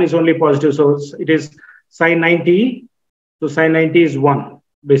is tan is only positive. So it is sine 90. So sine 90 is 1,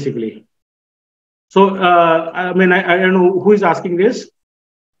 basically. So I don't know who is asking this.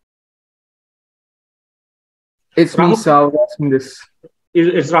 It's Rahul? Me, so I was asking this.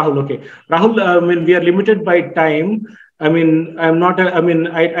 It's Rahul. Okay, Rahul. We are limited by time. I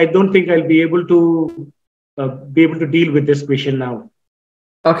don't think I'll be able to deal with this question now.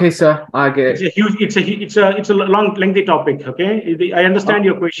 Okay, sir, I get it. It's a long, lengthy topic. Okay, I understand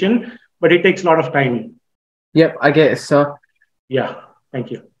your question, but it takes a lot of time. Yep, I get it, sir. Yeah,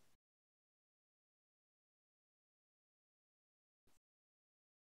 thank you.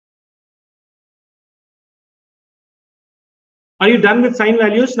 Are you done with sine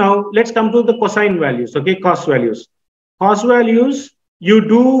values? Now let's come to the cosine values, okay, cos values. Cos values, you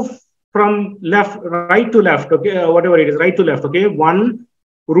do from right to left, okay, whatever it is, right to left, okay, 1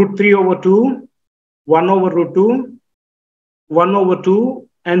 root 3 over 2, 1 over root 2, 1 over 2,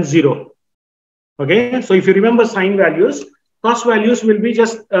 and 0. Okay, so if you remember sine values, cos values will be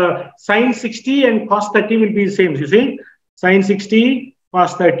just sine 60 and cos 30 will be the same. You see, sine 60,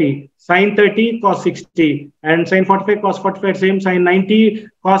 cos 30, sine 30, cos 60, and sine 45, cos 45, same, sine 90,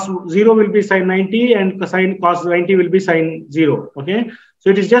 cos 0 will be sine 90, and sine cos 90 will be sine 0. Okay, so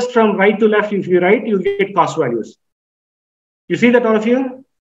it is just from right to left. If you write, you get cos values. You see that, all of you?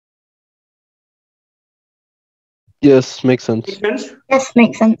 Yes, makes sense. Makes sense? Yes,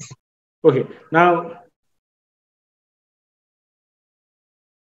 makes sense. Okay, now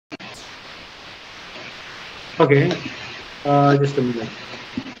okay, just a minute.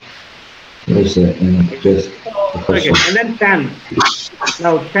 Just Okay, and then tan.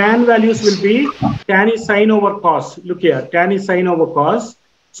 Now tan values will be, tan is sine over cos. Look here, tan is sine over cos.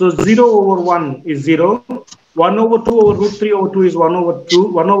 So 0 over 1 is 0. 1 over 2 over root 3 over 2 is 1 over 2,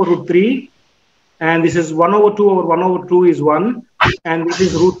 1 over root 3. And this is 1 over 2 over 1 over 2 is 1. And this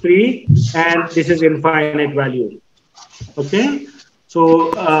is root 3. And this is infinite value. Okay.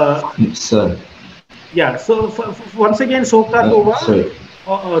 So, yeah. So, once again, Sokat over.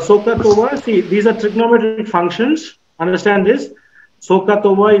 See, these are trigonometric functions. Understand this? Sokat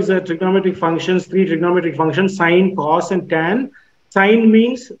over is a trigonometric functions, 3 trigonometric functions, sine, cos, and tan. Sine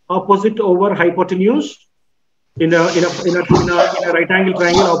means opposite over hypotenuse. In a right angle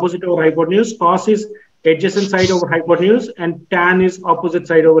triangle, opposite over hypotenuse. Cos is adjacent side over hypotenuse, and tan is opposite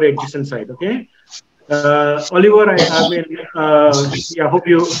side over adjacent side. Okay, Oliver, yeah, hope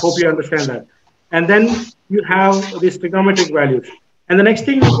you understand that. And then you have these trigonometric values. And the next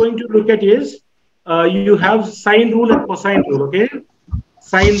thing we're going to look at is you have sine rule and cosine rule. Okay,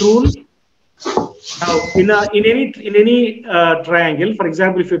 sine rule. Now, in any triangle, for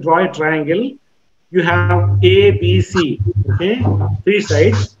example, if you draw a triangle, you have A, B, C, okay, 3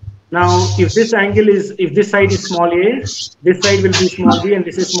 sides. Now, if this angle is, if this side is small a, this side will be small b, and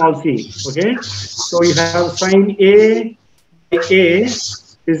this is small c, okay. So you have sine A by A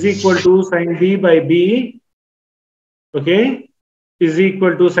is equal to sine B by B, okay, is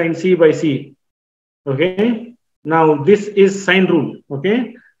equal to sine C by C, okay. Now, this is sine rule,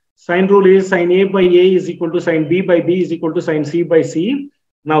 okay. Sine rule is sine A by A is equal to sine B by B is equal to sine C by C.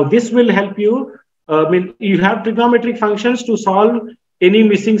 Now, this will help you. You have trigonometric functions to solve any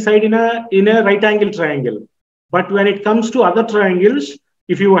missing side in a right angle triangle. But when it comes to other triangles,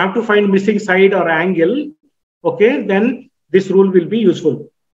 if you have to find missing side or angle, okay, then this rule will be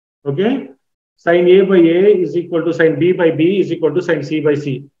useful. Okay, sine A by A is equal to sine B by B is equal to sine C by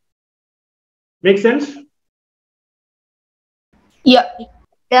C. Make sense? Yeah.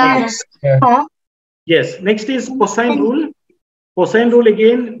 Yes. Yes. Next is cosine rule. Cosine rule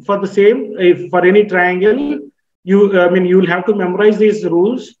again for the same. If for any triangle, you will have to memorize these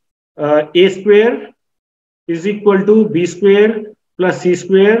rules. A square is equal to B square plus C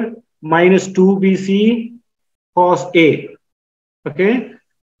square minus 2BC cos A. Okay,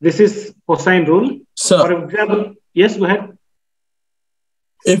 this is cosine rule. So, for example, yes, go ahead.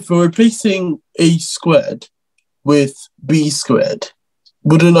 If we're replacing A squared with B squared,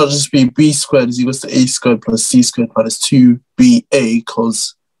 would it not just be B squared is equal to A squared plus C squared minus 2BA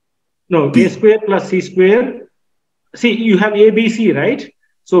because... No, A squared plus C squared. See, you have A, B, C, right?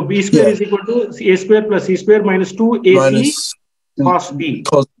 So B squared is equal to A squared plus C squared minus 2AC cos B.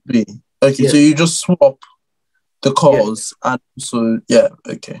 Cos B. Okay, so you just swap the cos and so, yeah,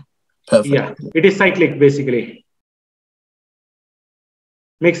 okay. Perfect. Yeah, it is cyclic basically.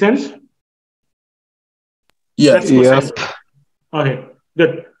 Make sense? Yes. Yes. Okay.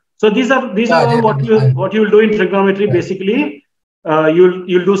 Good. So these are all what you will do in trigonometry. Basically, you'll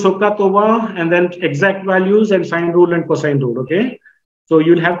do Sokat over and then exact values and sine rule and cosine rule. Okay. So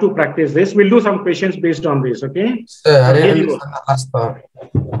you'll have to practice this. We'll do some questions based on this. Okay. Sir, I didn't understand the last part.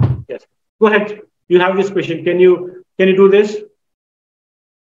 Yes. Go ahead. You have this question. Can you do this?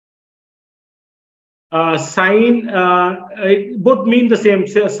 Sine both mean the same.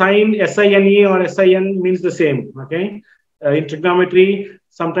 Sine SINE or SIN means the same. Okay. In trigonometry,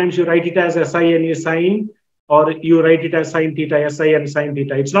 sometimes you write it as SINE sine, or you write it as sine theta, SIN sine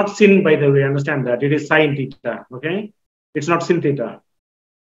theta. It's not sin, by the way. Understand that it is sine theta. Okay, it's not sin theta.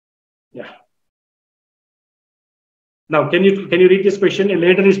 Yeah. Now, can you read this question? A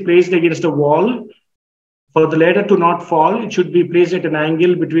ladder is placed against a wall. For the ladder to not fall, it should be placed at an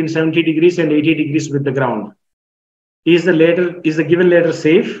angle between 70 degrees and 80 degrees with the ground. Is the given ladder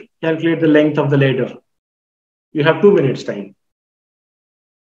safe? Calculate the length of the ladder. You have 2 minutes time.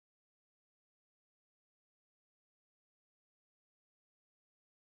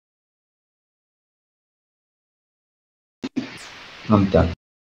 I'm done.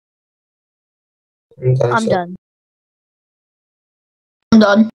 I'm done. I'm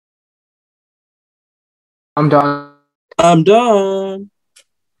done. I'm done. I'm done.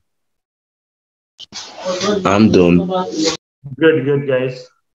 I'm done. Good, guys.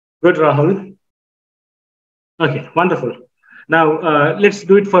 Good, Rahul. Okay, wonderful. Now, let's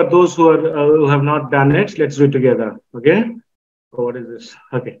do it for those who have not done it. Let's do it together. Okay. So what is this?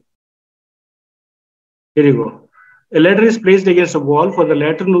 Okay. Here you go. A ladder is placed against a wall. For the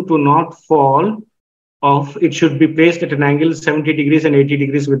ladder to not fall off, it should be placed at an angle 70 degrees and 80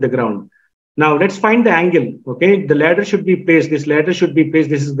 degrees with the ground. Now, let's find the angle. Okay. The ladder should be placed. This ladder should be placed.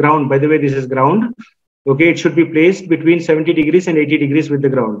 This is ground. By the way, this is ground. Okay. It should be placed between 70 degrees and 80 degrees with the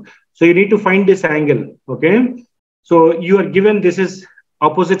ground. So you need to find this angle. Okay. So you are given this is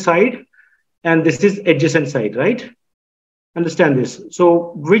opposite side and this is adjacent side, right? Understand this.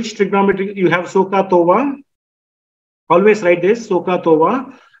 So which trigonometry you have Soka Tova? Always write this Soka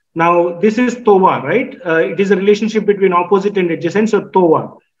Tova. Now this is Tova, right? It is a relationship between opposite and adjacent. So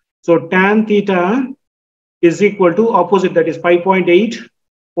Tova. So tan theta is equal to opposite, that is 5.8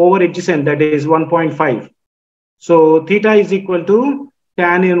 over adjacent, that is 1.5. So theta is equal to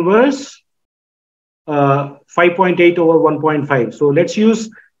tan inverse 5.8 over 1.5. So let's use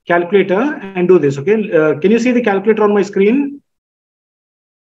calculator and do this. Okay. Can you see the calculator on my screen?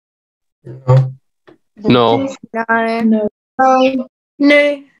 No. No. No.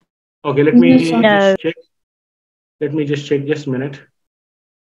 No. Okay, let me No. just check. Let me just check just a minute.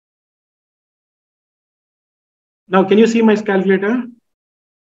 Now, can you see my calculator?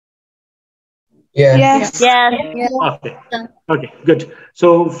 Yeah. Yes. Yes. Okay. Okay, good.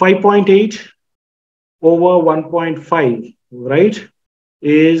 So 5.8 over 1.5, right,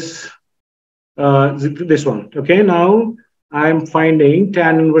 is this one. Okay, now I'm finding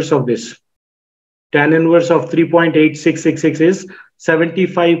tan inverse of this. Tan inverse of 3.8666 is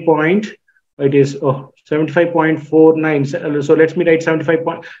 75.49. So let me write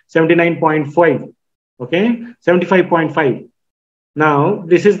 79.5. Okay, 75.5. Now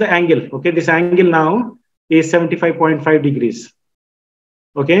this is the angle. Okay, this angle now is 75.5 degrees.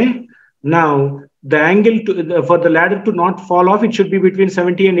 Okay, now the angle for the ladder to not fall off, it should be between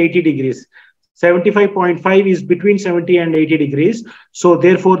 70 and 80 degrees. 75.5 is between 70 and 80 degrees. So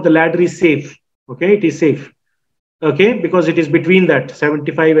therefore the ladder is safe. Okay, it is safe. Okay, because it is between that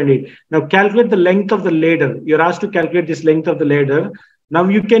 75 and 80. Now calculate the length of the ladder. You're asked to calculate this length of the ladder. Now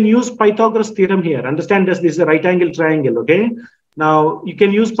you can use Pythagoras theorem here. Understand this is a right angle triangle. Okay, now you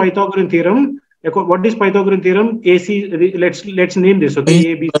can use Pythagorean theorem. What is Pythagorean theorem? AC. Let's name this.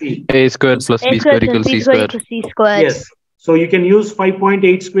 Okay, ABC. A squared plus B squared equals C squared. C squared. Yes. So you can use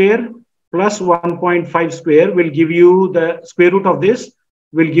 5.8 square plus 1.5 square will give you the square root of this.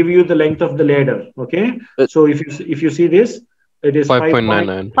 Will give you the length of the ladder. Okay. So if you see this, it is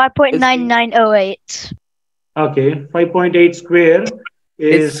 5.99. 5.9908. Okay. 5.8 square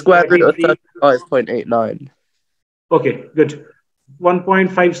is It's square root of 33. 35.89. Okay, good.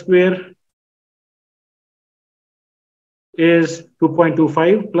 1.5 square is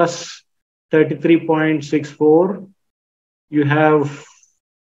 2.25 plus 33.64. You have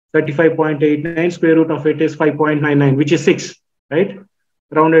 35.89. Square root of it is 5.99, which is 6, right?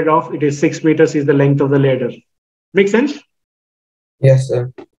 Rounded off, it is 6 meters is the length of the ladder. Make sense? Yes, sir.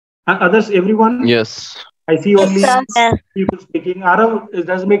 Others, everyone? Yes. I see only Yes. people speaking. Arav,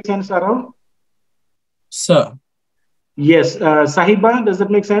 does it make sense, Arav? Sir. Yes. Sahiba, does that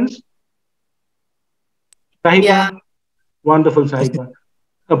make sense? Sahiba? Yeah. Wonderful, Sahiba.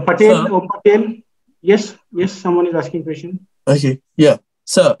 Patel, Sir? Patel? Yes, someone is asking question. Okay, yeah.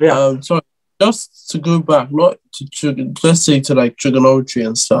 Sir, Yeah. sorry, just to go back, not to let's say to like trigonometry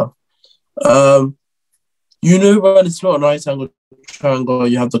and stuff. You know when it's not a right angle triangle,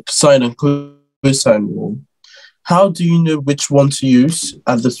 you have the sine and cosine rule. How do you know which one to use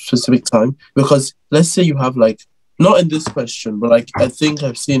at the specific time? Because let's say you have like, not in this question, but like I think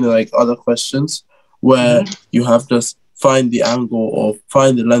I've seen like other questions where you have just find the angle or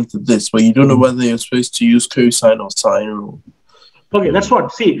find the length of this, but you don't know whether you're supposed to use cosine or sine rule. Okay, that's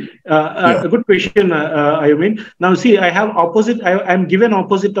what. See, a good question, I mean. Now, see, I have opposite. I'm given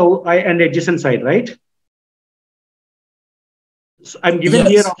opposite and adjacent side, right? So I'm given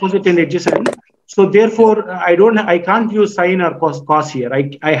here opposite and adjacent. So therefore, I can't use sine or cos here.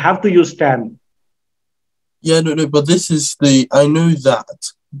 I have to use tan. Yeah, no, but this is I know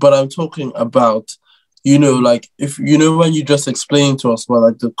that, but I'm talking about, you know, like if you know when you just explained to us about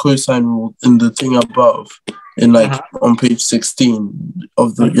like the cosine rule in the thing above, in like on page 16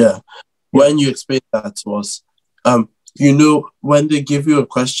 of the when you explained that to us, you know, when they give you a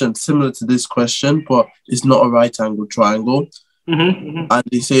question similar to this question, but it's not a right angle triangle, and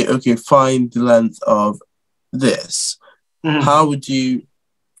they say, okay, find the length of this. How would you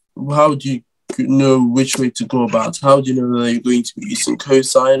know which way to go about? How do you know whether you're going to be using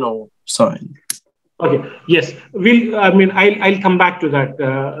cosine or sine? Okay. Yes. I'll come back to that.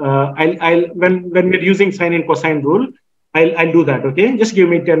 When we're using sine and cosine rule, I'll do that. Okay. Just give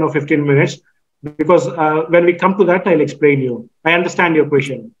me 10 or 15 minutes, because when we come to that, I'll explain you. I understand your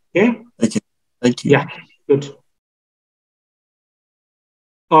question. Okay. Okay. Thank you. Yeah. Good.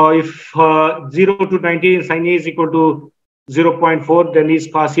 If 0 to 90 sine A is equal to 0.4, then is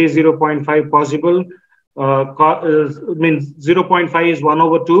cos A 0.5 possible? Means 0.5 is 1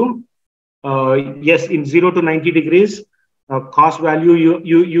 over 2. Yes, in 0 to 90 degrees, cos value,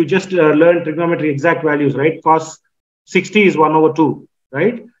 you just learned trigonometry exact values, right? Cos 60 is 1 over 2,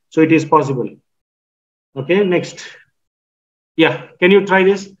 right? So it is possible. Okay, next. Yeah, can you try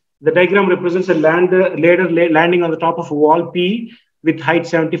this? The diagram represents a ladder landing on the top of a wall P with height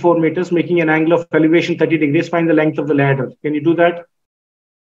 74 meters, making an angle of elevation 30 degrees. Find the length of the ladder. Can you do that?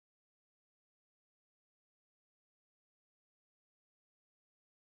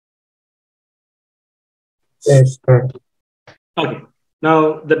 Yes, sir. Okay.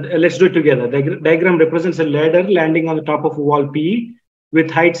 Now, let's do it together. The diagram represents a ladder landing on the top of a wall P with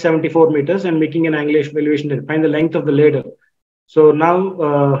height 74 meters and making an angle of elevation. Find the length of the ladder. So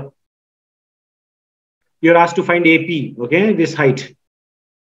now you're asked to find AP, okay, this height.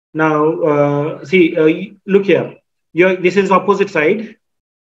 Now, look here. This is opposite side,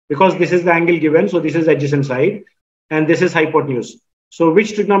 because this is the angle given. So this is adjacent side, and this is hypotenuse. So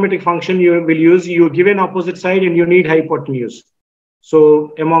which trigonometric function you will use? You give an opposite side and you need hypotenuse.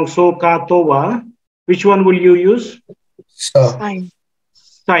 So among so, ka, tova, which one will you use? Sine.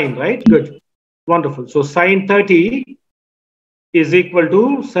 Sine, right? Good. Wonderful. So sine 30 is equal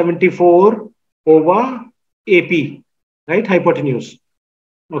to 74 over AP, right? Hypotenuse.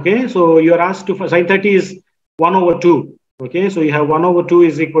 Okay. So you are asked to, sine 30 is 1 over 2. Okay. So you have 1 over 2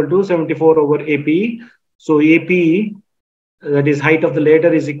 is equal to 74 over AP. So AP, that is height of the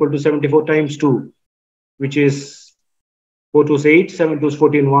ladder, is equal to 74 times 2, which is 4 2 is 8, 7 2 is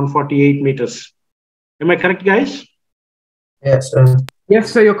 14, 148 meters. Am I correct, guys? Yes, sir.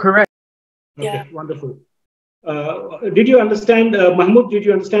 Yes, sir, you're correct. Okay, yeah. Wonderful. Did you understand, Mahmoud? Did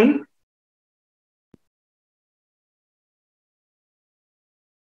you understand?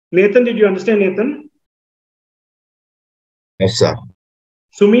 Nathan, did you understand, Nathan? Yes, sir.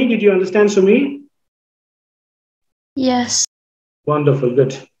 Sumi, did you understand, Sumi? Yes. Wonderful,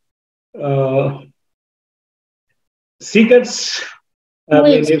 good. Secrets.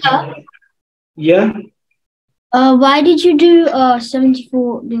 Yeah. Why did you do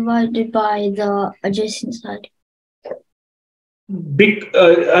 74 divided by the adjacent side?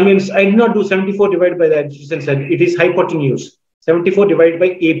 I did not do 74 divided by the adjacent side. It is hypotenuse. 74 divided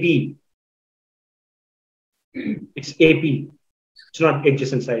by AP. It's AP. It's not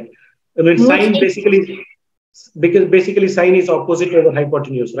adjacent side. Sine basically, because basically sine is opposite over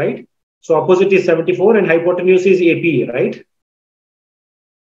hypotenuse, right? So opposite is 74 and hypotenuse is AP, right?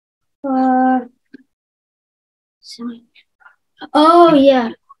 Sorry. Oh,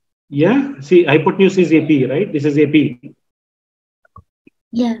 yeah. Yeah. See, hypotenuse is AP, right? This is AP.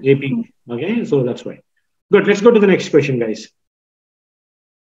 Yeah. AP. Okay. So that's why. Good. Let's go to the next question, guys.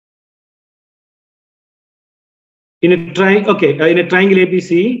 In a triangle, in a triangle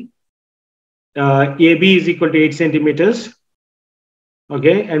ABC, AB is equal to 8 centimeters.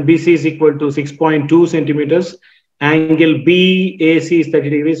 Okay. And BC is equal to 6.2 centimeters. Angle BAC is 30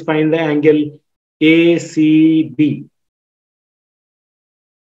 degrees. Find the angle ACB.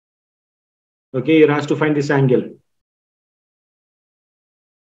 Okay, you're asked to find this angle.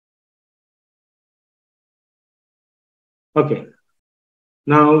 Okay.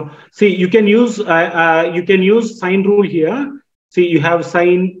 Now, see, you can use sine rule here. See, you have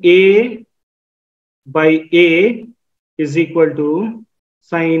sine A by A is equal to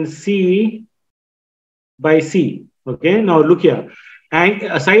sine C by C. Okay. Now look here.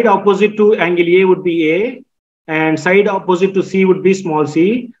 Side opposite to angle A would be A, and side opposite to C would be small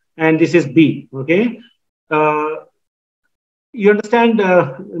c, and this is B. Okay. You understand?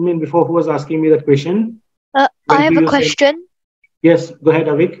 Before who was asking me that question? I have a question. Yes, go ahead,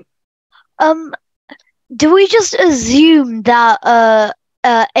 Avik. Do we just assume that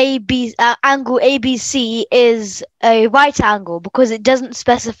angle ABC is a right angle because it doesn't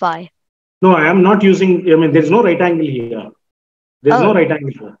specify? No, I am not using. There is no right angle here. There is no right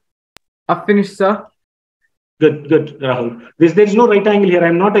angle here. I've finished, sir. Good, Rahul. There is no right angle here. I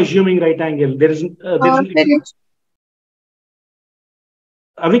am not assuming right angle. There is.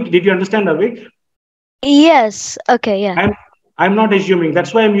 Avik, did you understand, Avik? Yes. Okay. Yeah. I'm not assuming.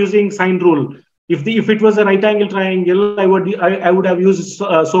 That's why I'm using sine rule. If it was a right angle triangle, I would have used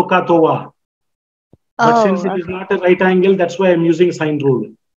SOHCAHTOA. But since it is not a right angle, that's why I'm using sine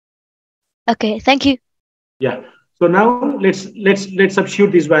rule. Okay, thank you. Yeah. So now let's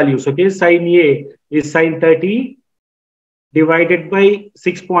substitute these values. Okay, sine A is sine 30 divided by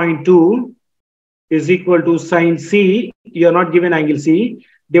 6.2 is equal to sine C. You are not given angle C,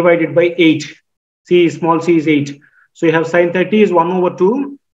 divided by 8. C is small c is 8. So you have sine 30 is 1 over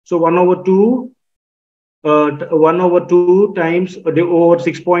 2. So 1 over 2 times over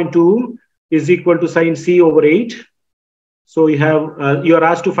 6.2 is equal to sine C over 8. So you have you are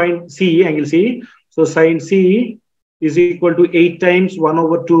asked to find C, angle C. So sine C is equal to 8 times 1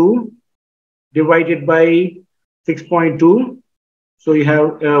 over 2 divided by 6.2. So you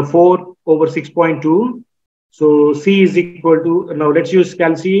have 4 over 6.2. So C is equal to, now let's use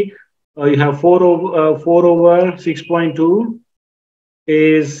Cal C. You have 4 over 6.2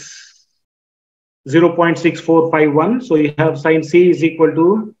 is 0.6451. So you have sine C is equal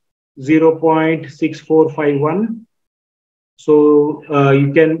to 0.6451. So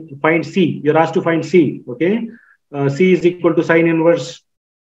you can find C. You're asked to find C. Okay. C is equal to sine inverse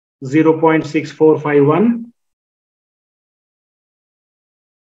 0.6451.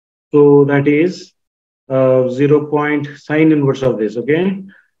 So that is sine inverse of this. Okay.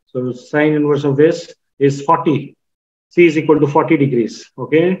 So sine inverse of this is 40. C is equal to 40 degrees.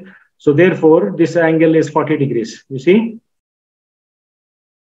 Okay. So therefore, this angle is 40 degrees. You see?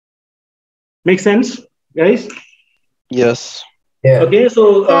 Make sense, guys? Yes. Yeah. Okay,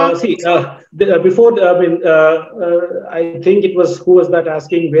 so see, before, I think it was, who was that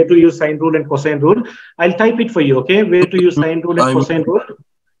asking where to use sine rule and cosine rule? I'll type it for you, okay? Where to use sine rule and cosine rule?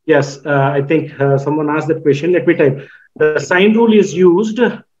 Yes, I think someone asked that question. Let me type. The sine rule is used,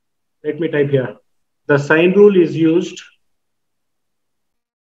 let me type here. The sine rule is used,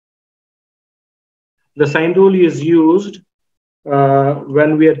 when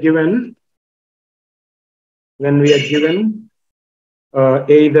we are given,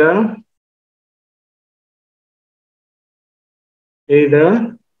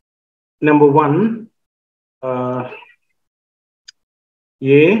 either number one,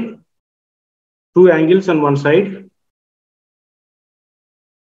 A, two angles on one side,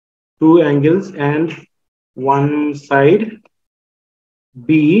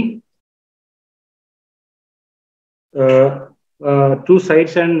 B, two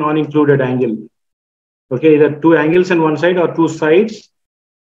sides and non-included angle. Okay, either two angles on one side or two sides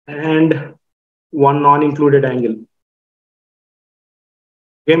and one non-included angle.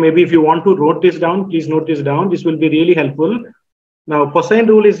 Okay, maybe if you want to note this down, please note this down. This will be really helpful. Now, cosine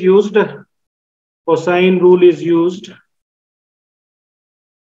rule is used. Cosine rule is used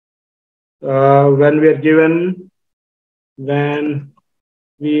when we are given,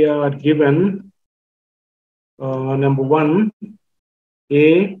 number one,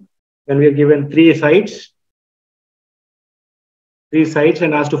 A, when we are given three sides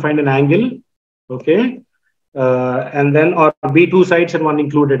and asked to find an angle. Okay. And then, or B, two sides and one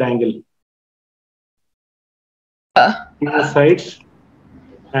included angle. Two sides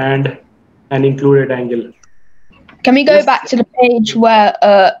and an included angle. Can we go back to the page where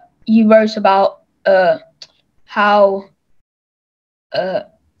you wrote about how I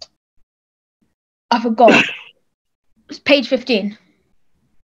forgot. It's page 15.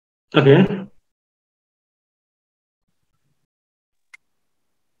 Okay.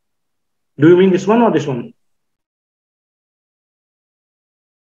 Do you mean this one or this one?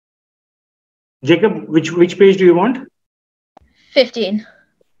 Jacob, which page do you want? 15.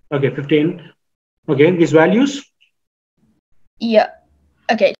 Okay, 15. Okay, these values? Yeah.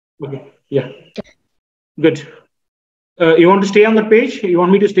 Okay. Okay, yeah. Good. You want to stay on that page? You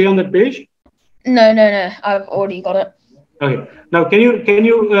want me to stay on that page? No. I've already got it. Okay. Now, can you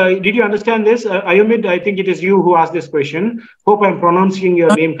did you understand this? Ayomid, I think it is you who asked this question. Hope I'm pronouncing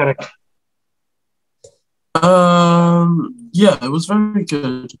your name correct. Yeah, it was very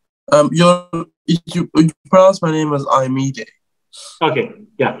good. You pronounce my name as Aimide. Okay,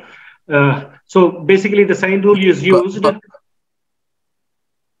 yeah. So basically, the sine rule is used. I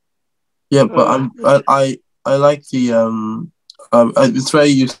like the it's very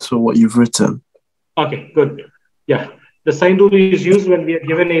useful what you've written. Okay, good. Yeah, the sine rule is used when we are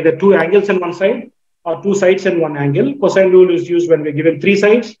given either two angles on one side or two sides and one angle. Cosine rule is used when we're given three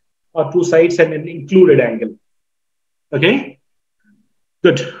sides or two sides and an included angle. Okay,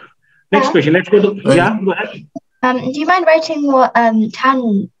 good. Next question. Let's go to go ahead. Do you mind writing what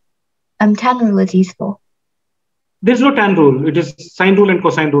tan rule is used for? There's no tan rule. It is sine rule and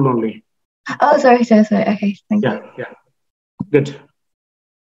cosine rule only. Oh, sorry. Okay, thank you. Yeah. Good.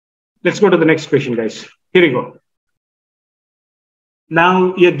 Let's go to the next question, guys. Here we go.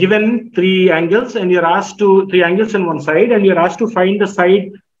 Now you're given three angles and you're asked to, three angles on one side, and you're asked to find the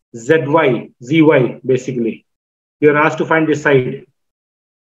side ZY, basically. You're asked to find this side.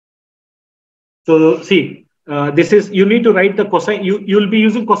 So see, this is, you need to write the cosine, you'll be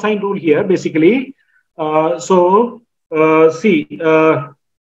using cosine rule here, basically. See,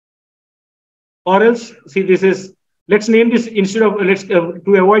 or else, see, this is, let's name this, instead of, let's,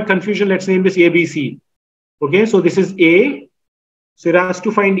 to avoid confusion, let's name this ABC. Okay, so this is A. So it has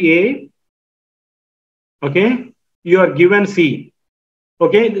to find A. Okay, you are given C.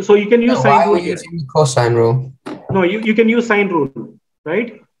 Okay, so you can use sine rule. Why are you using the cosine rule? No, you can use sine rule,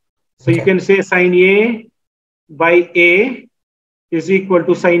 right? So you can say sine A by A is equal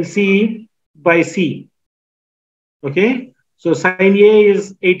to sine C by C. Okay, so sine A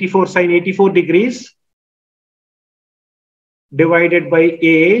is 84, sine 84 degrees divided by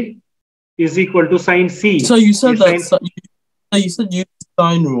A is equal to sine C. So you said you said use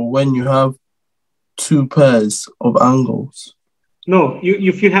sine rule when you have two pairs of angles. No,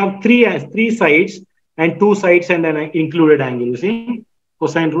 if you have three sides and two sides and an included angle, you see,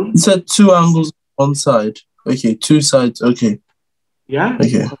 cosine rule. You said two angles on one side. Okay, two sides. Okay. Yeah.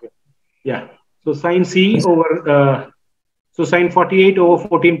 Okay. Yeah. So sine C over so sine 48 over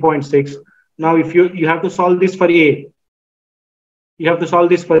 14.6. Now, if you have to solve this for A, you have to solve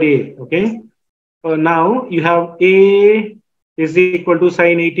this for A. Okay. Now you have A is equal to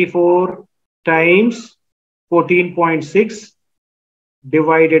sine 84 times 14.6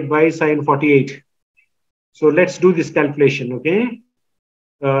 divided by sine 48. So let's do this calculation. Okay.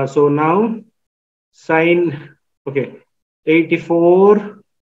 So now sine, okay, 84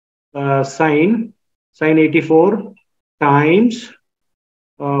 sine 84 times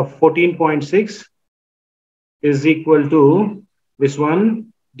 14.6 is equal to this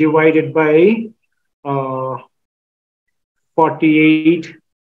one divided by 48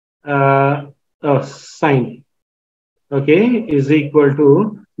 sine, okay, is equal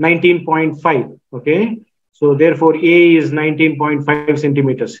to 19.5. Okay, so therefore A is 19.5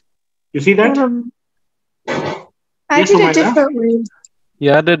 centimeters. You see that? I did a different way.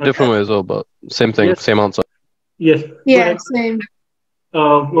 Yeah, I did different way as well, but same thing, same answer. Yes. Yeah, same.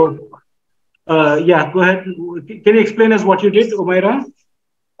 Yeah, go ahead. Can you explain us what you did, Umaira?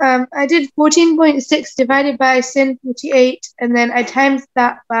 I did 14.6 divided by sin 48, and then I times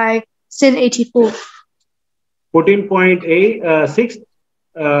that by sin 84. 14.6.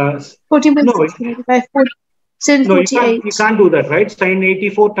 14.6 divided by sin 48. You can't do that, right? Sine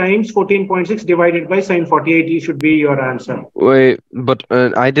 84 times 14.6 divided by sine 48 should be your answer. Wait, but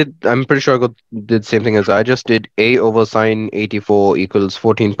I'm pretty sure I did the same thing as I just did. A over sine 84 equals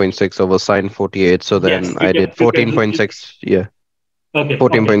 14.6 over sine 48. So then yes, I did 14.6. Yeah. Okay.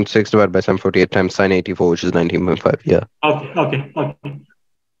 14.6 divided by sine 48 times sine 84, which is 19.5. Yeah. Okay.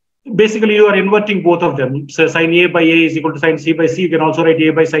 Basically, you are inverting both of them. So sine A by A is equal to sine C by C. You can also write A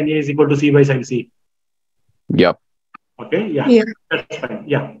by sine A is equal to C by sine C. Yep. Okay. Yeah. That's fine.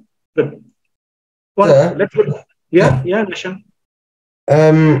 Yeah. Good. Well, let's go. Yeah. Nishan.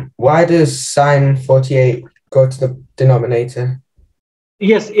 Why does sine 48 go to the denominator?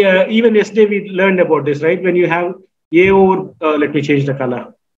 Yes. Even yesterday we learned about this, right? When you have A over, let me change the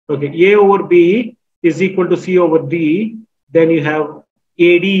color. Okay. A over B is equal to C over D. Then you have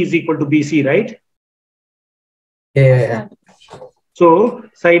AD is equal to BC, right? Yeah. So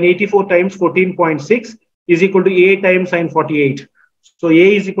sine 84 times 14.6 is equal to A times sine 48. So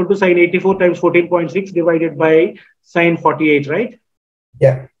A is equal to sine 84 times 14.6 divided by sine 48, right?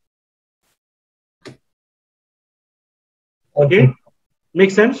 Yeah. Okay.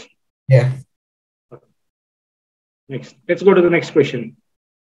 Makes sense? Yeah. Next. Let's go to the next question.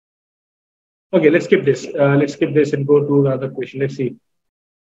 Okay, let's skip this. Let's skip this and go to the other question. Let's see.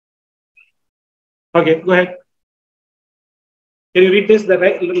 Okay, go ahead. Can you read this? The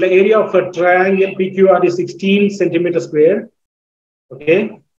area of a triangle PQR is 16 centimeters square.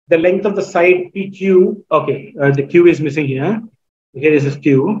 Okay. The length of the side PQ. Okay. The Q is missing here. Here is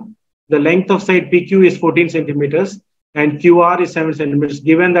Q. The length of side PQ is 14 centimeters and QR is 7 centimeters.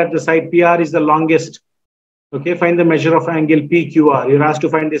 Given that the side PR is the longest. Okay. Find the measure of angle PQR. You're asked to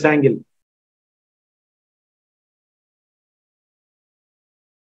find this angle.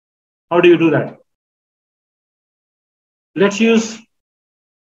 How do you do that? Let's use,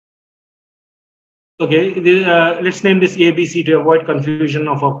 okay, let's name this ABC to avoid confusion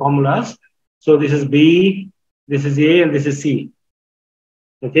of our formulas. So this is B, this is A, and this is C.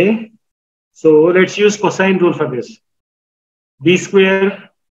 Okay, so let's use cosine rule for this. B square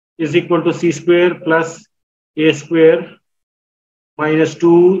is equal to C square plus A square minus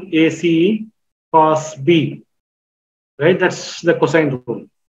 2 AC cos B, right? That's the cosine rule.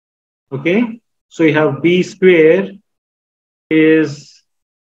 Okay, so you have B square is,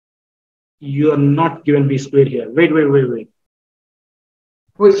 you are not given B square here. Wait.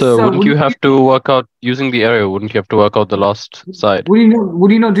 Wait, So sir, wouldn't you have to work out using the area? Wouldn't you have to work out the last side?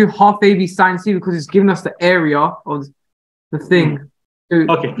 would you not do half AB sine C because it's giving us the area of the thing?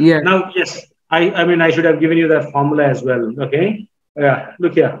 Okay. Yeah. Now, yes, I mean, I should have given you that formula as well. Okay.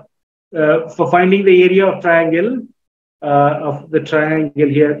 Look here. For finding the area of triangle, of the triangle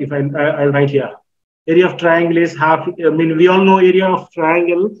here, if I'll write here. Area of triangle is half, I mean, we all know area of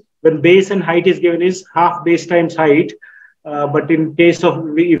triangle when base and height is given is half base times height. But in case of,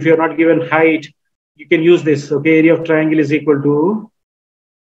 if you're not given height, you can use this. Okay, area of triangle is equal to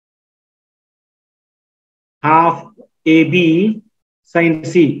half AB sine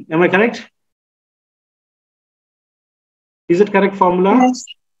C. Am I correct? Is it correct formula? Yes.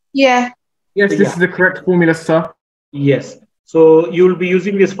 Yeah. Yes, this is the correct formula, sir. Yes. So you will be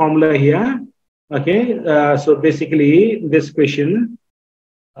using this formula here. Okay. So basically, this question,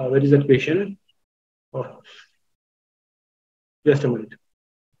 where is that question? Oh, just a minute.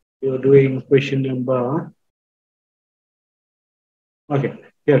 You're doing question number. Okay.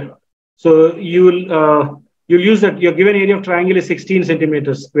 Here. So you'll use that. Your given area of triangle is 16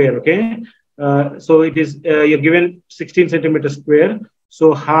 centimeters square. Okay. So it is you're given 16 centimeters square.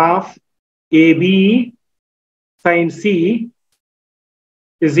 So half AB sine C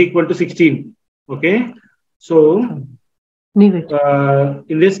is equal to 16. Okay. So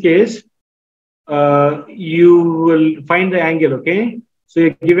in this case, you will find the angle. Okay. So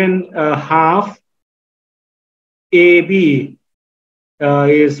you're given half AB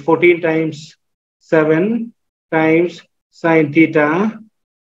is 14 times 7 times sine theta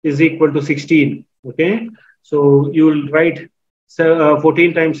is equal to 16. Okay. So you will write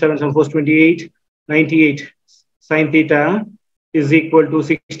 14 times 7, so 28, 98 sine theta is equal to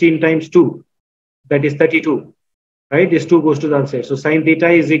 16 times 2. That is 32. Right? This 2 goes to the other side. So sine theta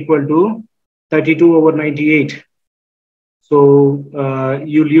is equal to 32 over 98. So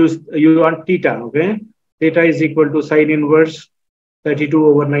you want theta. Okay. Theta is equal to sine inverse 32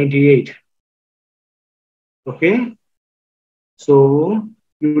 over 98. Okay. So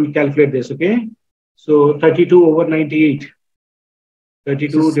you will calculate this. Okay. So 32 over 98.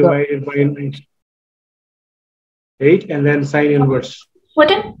 32 divided by 98, and then sine inverse.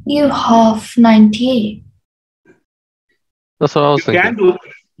 Wouldn't you half 98? That's what I was thinking.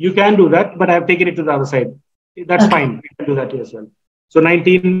 You can do that, but I've taken it to the other side. That's fine. We can do that as well. So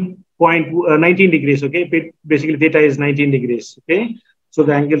 19 degrees. Okay. Basically, theta is 19 degrees. Okay. So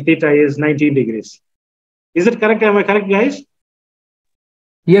the angle theta is 19 degrees. Is it correct? Am I correct, guys?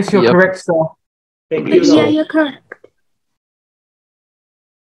 Yes, you're correct, sir. Thank you. Yeah, you're correct.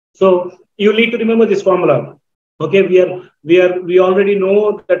 So you need to remember this formula. Okay, we already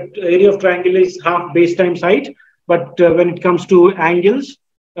know that area of triangle is half base times height, but when it comes to angles,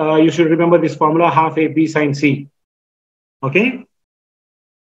 you should remember this formula, half AB sine C. Okay,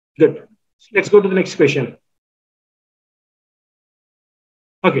 good. Let's go to the next question.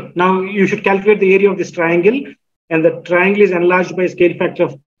 Okay, now you should calculate the area of this triangle, and the triangle is enlarged by a scale factor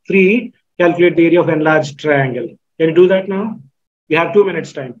of 3. Calculate the area of enlarged triangle. Can you do that now? You have 2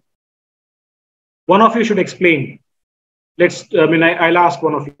 minutes time. One of you should explain. I'll ask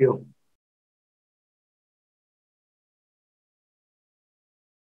one of you.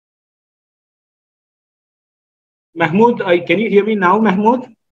 Mahmoud, can you hear me now,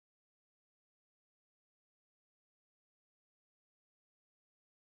 Mahmoud?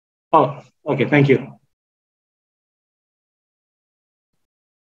 Oh, okay, thank you.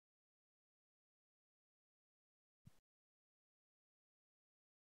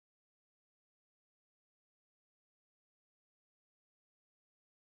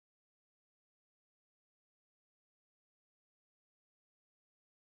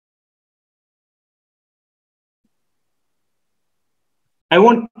 I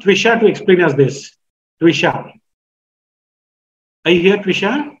want Trisha to explain us this. Trisha. Are you here,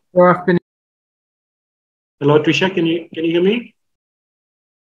 Trisha? Hello, Trisha, can you hear me?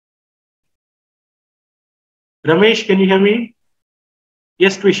 Ramesh, can you hear me?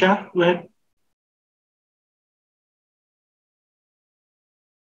 Yes, Trisha, go ahead.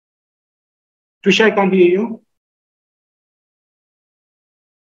 Trisha, I can't hear you.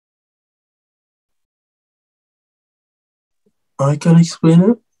 I can explain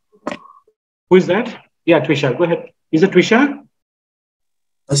it. Who is that? Yeah, Trisha, go ahead. Is it Trisha?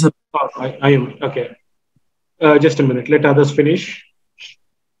 Oh, I am. Okay. Just a minute. Let others finish.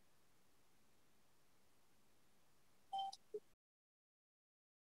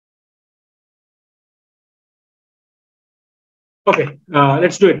 Okay,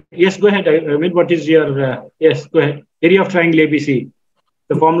 let's do it. Yes, go ahead. I mean, what is your, yes, go ahead. Area of triangle ABC.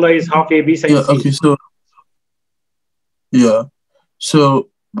 The formula is half AB sine Yeah, C. okay, so, yeah. So,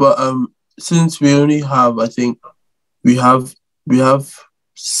 but since we only have, I think, we have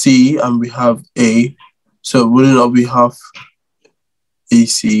C and we have A, so wouldn't it be half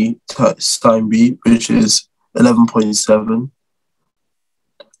AC sine B, which is 11.7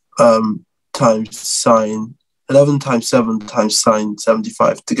 times sine 11 times 7 times sine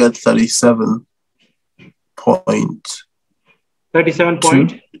 75 to get 37 point 37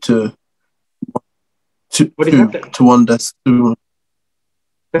 point to what is that? To 1 decimal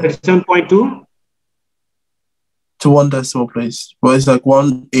 37.2 to 1 decimal place. Well, it's like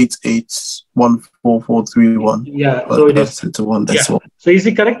 188.14431. Yeah, but so it that's is it to 1 decimal. Yeah. So is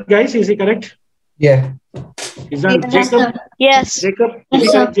he correct, guys? Is he correct? Yeah. Is that Jacob? Yes. Jacob? Is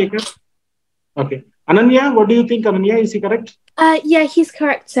he correct, Jacob? Okay. Ananya, what do you think, Ananya? Is he correct? Yeah, he's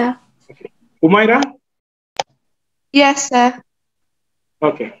correct, sir. Umaira? Yes, sir.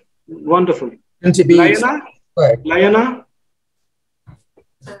 Okay. Wonderful. Shouldn't it be Liana? squared? Liana?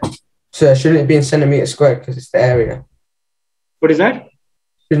 So shouldn't it be in centimeters squared because it's the area? What is that?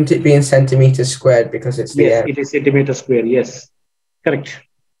 Shouldn't it be in centimeters squared because it's the Yes, area? it is centimeter square. Yes. Correct.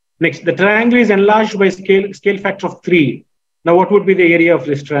 Next, the triangle is enlarged by scale factor of 3. Now, what would be the area of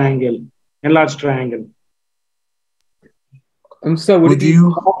this triangle? Enlarged triangle. So would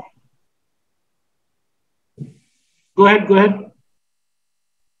you go ahead.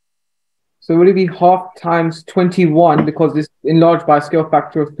 So would it be half times 21 because it's enlarged by a scale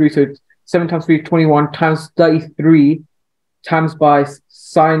factor of 3, so it's 7 times 3 is 21 times 33 times by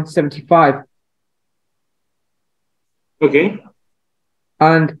sine 75. Okay.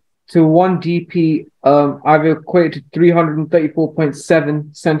 And to 1 dp, I've equated to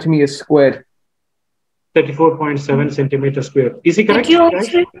 334.7 centimeters squared. 34.7 centimeters square. Is he correct?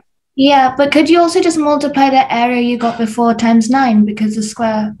 Yeah, but could you also just multiply the area you got before times 9 because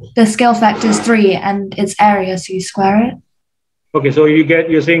the scale factor is 3 and it's area, so you square it. Okay, so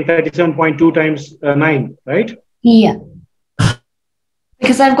you're saying 37.2 times 9, right? Yeah.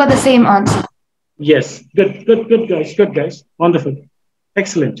 Because I've got the same answer. Yes. Good guys. Wonderful.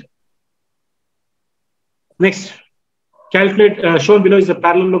 Excellent. Next, calculate, shown below is a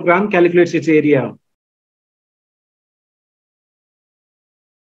parallelogram, calculates its area.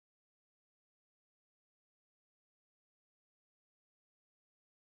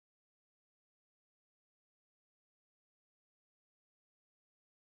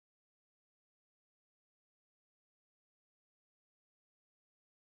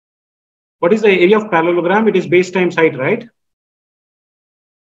 What is the area of parallelogram? It is base times height, right?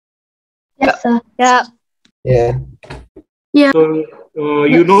 Yes, sir. Yeah. Yeah. Yeah. So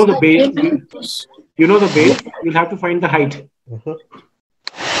you know the base. You know the base. You'll have to find the height.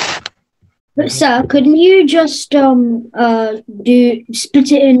 But sir, couldn't you just split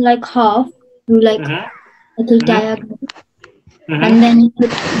it in like half, do like a diagonal, and then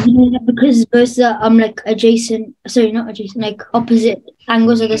because both are like adjacent. Sorry, not adjacent. Like opposite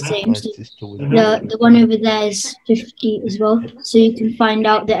angles are the same. So the one over there is 50 as well, so you can find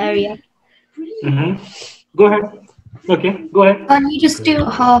out the area. Go ahead. Okay, go ahead. Can you just do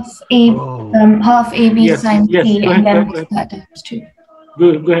half AB sine C and then multiply times 2? Go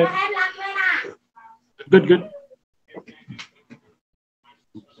ahead. Good.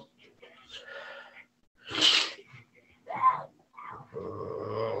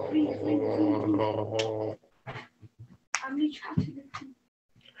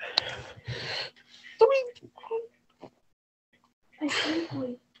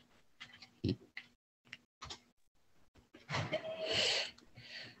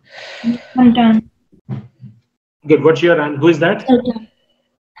 I'm done. Good. What's your answer? Who is that?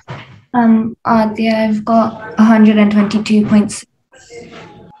 Adya, I've got 122.6.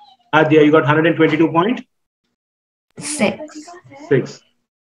 Adya, you got 122.6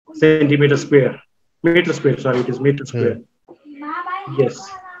 centimeter square. Meter square, sorry, it is meter square. Yes.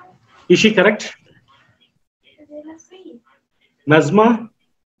 Is she correct? Nazma?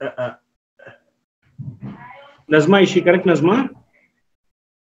 Nazma, is she correct, Nazma?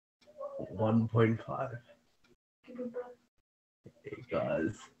 1.5.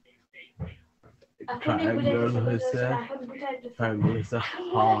 Because triangle is a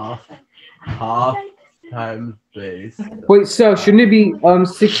half times base. Wait, so shouldn't it be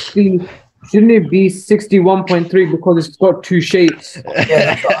 60? Shouldn't it be 61.3 because it's got two shapes?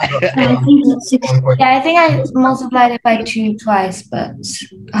 Yeah, I think I multiplied it by 2 twice, but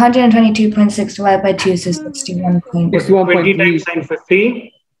 122.6 divided by 2 is 61.3. 20 times sine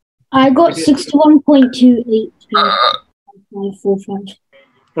 50. I got 61.28. 545.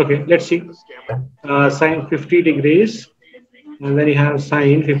 Okay, let's see. Sine 50 degrees, and then you have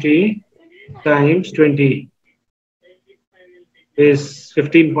sine 50 times 20 is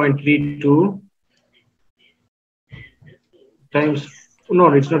 15.32 times,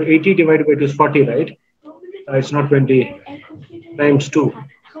 no, it's not 80 divided by 2 is 40, right? It's not 20, times 2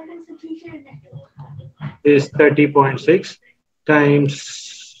 is 30.6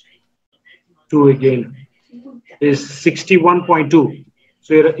 times 2 again is 61.2.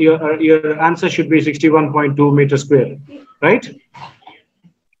 So your answer should be 61.2 meters square, right?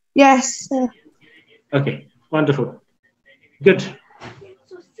 Yes. Okay, wonderful. Good.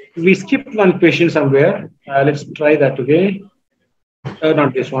 We skipped one question somewhere. Let's try that, okay?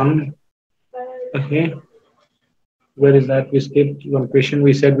 Not this one. Okay. Where is that? We skipped one question.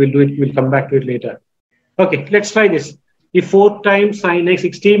 We said we'll do it. We'll come back to it later. Okay, let's try this. If 4 times sine x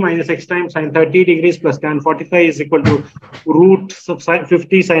 60 minus x times sine 30 degrees plus tan 45 is equal to root of sine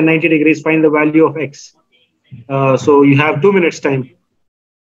 50 sine 90 degrees, find the value of x. So you have 2 minutes time.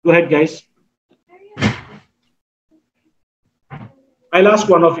 Go ahead, guys. I'll ask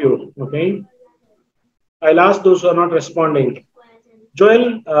one of you, okay? I'll ask those who are not responding.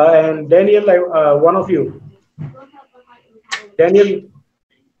 Joel and Daniel, one of you. Daniel,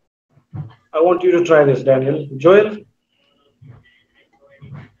 I want you to try this, Daniel. Joel?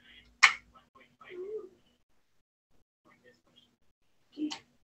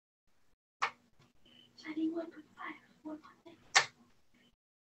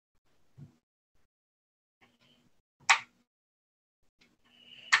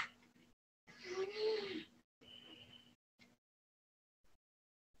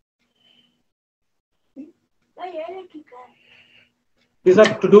 These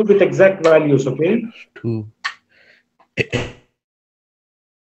are to do with exact values, okay? 2.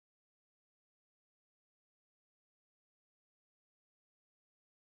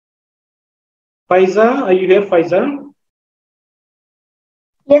 Faiza, are you here, Faiza?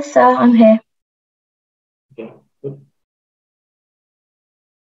 Yes, sir, I'm here. Okay, good.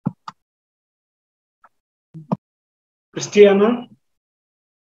 Christiana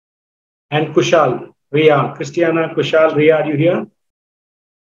and Kushal. Ria. Christiana, Kushal, Ria, are you here?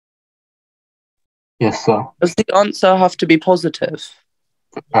 Yes, sir. Does the answer have to be positive?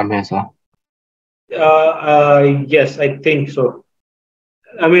 I'm here, sir. Yes, I think so.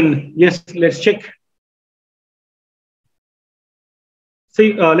 I mean, yes, let's check.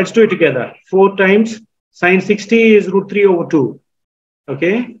 See, let's do it together. 4 times sine 60 is root 3 over 2.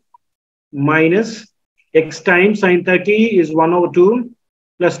 Okay. Minus x times sine 30 is 1 over 2.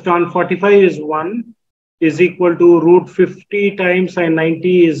 Plus tan 45 is 1 is equal to root 50 times sine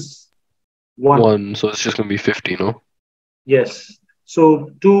 90 is 1. So it's just going to be 50, no? Yes. So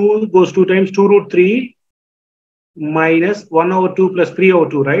 2 goes 2 times 2 root 3 minus 1 over 2 plus 3 over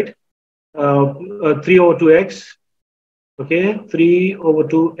 2, right? 3 over 2x. Okay, 3 over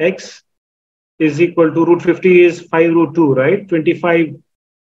 2x is equal to root 50 is 5 root 2, right? 25,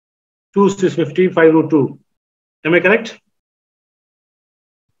 2 is 50, 5 root 2. Am I correct?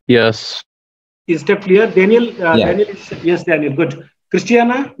 Yes. Is step clear? Daniel, Yeah. Daniel is, yes, Daniel, good.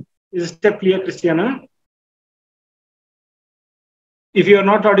 Christiana, is step clear, Christiana? If you are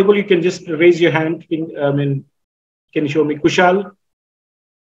not audible, you can just raise your hand. Can you show me? Kushal?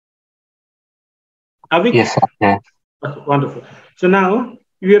 Avik? Yes, sir. Yeah. Okay, wonderful. So now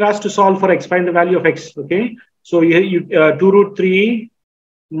you are asked to solve for x, find the value of x. Okay. So you 2 root 3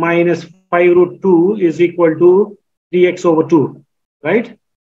 minus 5 root 2 is equal to 3x over 2, right?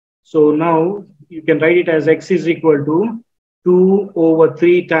 So now you can write it as x is equal to 2 over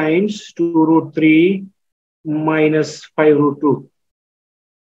 3 times 2 root 3 minus 5 root 2.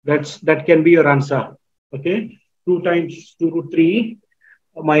 That can be your answer. Okay. 2 times 2 root 3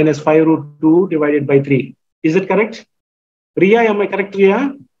 minus 5 root 2 divided by 3. Is it correct? Ria, am I correct,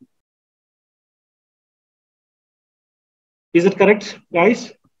 Ria? Is it correct,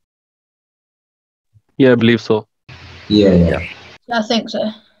 guys? Yeah, I believe so. Yeah. I think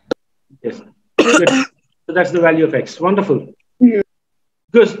so. Yes. Good. So that's the value of x. Wonderful.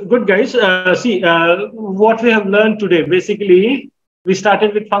 Good, guys. See, what we have learned today, basically, we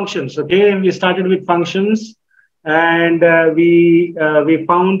started with functions, okay? We started with functions, and we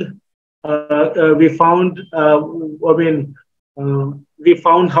found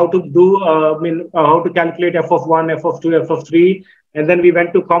how to do, how to calculate f of 1, f of 2, f of 3. And then we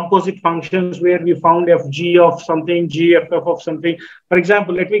went to composite functions where we found fg of something, gff of something. For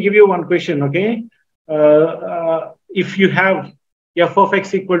example, let me give you one question, okay? If you have f of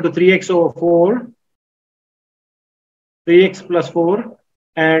x equal to 3x over 4, 3x plus 4,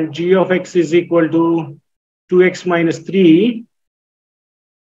 and g of x is equal to 2x minus 3,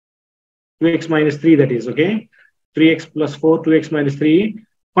 2x minus 3 that is, okay? 3x plus 4, 2x minus 3.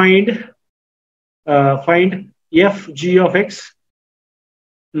 Find f g of x,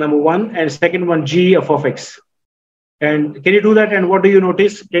 number one, and second one g of x. And can you do that? And what do you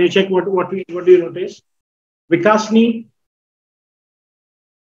notice? Can you check what do you notice? Vikasni,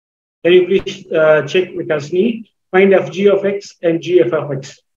 can you please check Vikasni? Find f g of x and g f of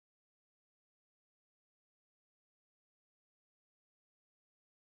x.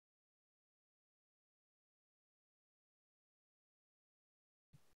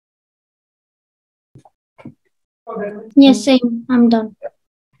 Yes, same. I'm done.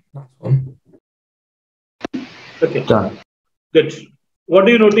 Okay. Done. Good. What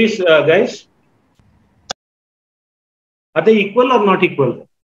do you notice, guys? Are they equal or not equal?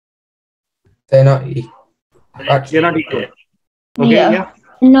 They're not equal. They're not equal. Okay. Yeah.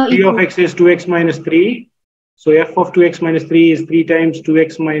 No, g of x is 2x minus 3. So f of 2x minus 3 is 3 times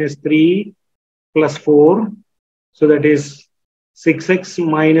 2x minus 3 plus 4. So that is 6x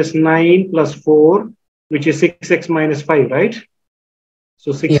minus 9 plus 4, which is 6x minus 5, right?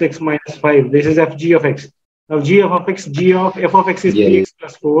 So 6x minus 5. This is f g of x. Now g of x, f of x is 3x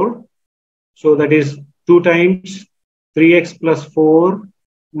plus 4. So that is 2 times 3x plus 4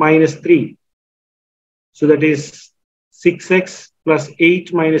 minus 3. So that is 6x plus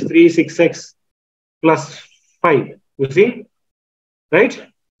 8 minus 3, 6x plus 5. You see? Right?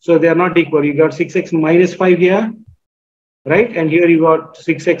 So they are not equal. You got 6x minus 5 here, right? And here you got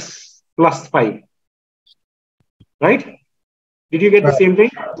 6x plus 5. Right? Did you get the same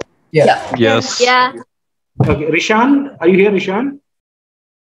thing? Yeah. Yes. Yeah. Okay. Rishan, are you here, Rishan?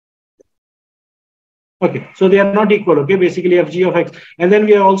 Okay. So they are not equal. Okay. Basically, f g of x. And then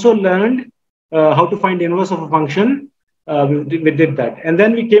we have also learned how to find the inverse of a function. We did that. And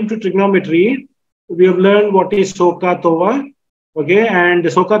then we came to trigonometry. We have learned what is SOHCAHTOA. Okay. And the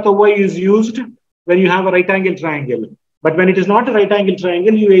SOHCAHTOA is used when you have a right angle triangle. But when it is not a right angle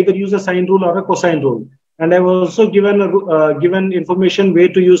triangle, you either use a sine rule or a cosine rule. And I've also given information where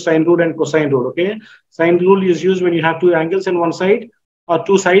to use sine rule and cosine rule. Okay, sine rule is used when you have two angles on one side, or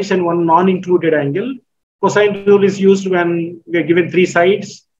two sides and one non-included angle. Cosine rule is used when we are given three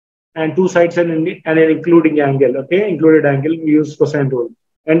sides and two sides and an including angle. Okay, included angle, we use cosine rule.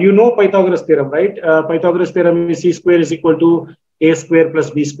 And you know Pythagoras theorem, right? Pythagoras theorem is c square is equal to a square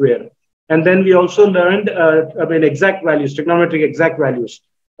plus b square. And then we also learned exact values, trigonometric exact values.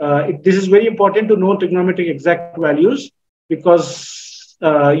 This is very important to know trigonometric exact values, because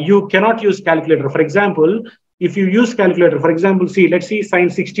you cannot use calculator. For example, if you use calculator, for example, let's see sine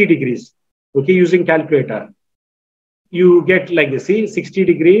 60 degrees, okay, using calculator, you get like this, see 60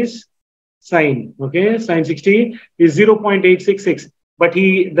 degrees sine, okay, sine 60 is 0.866, but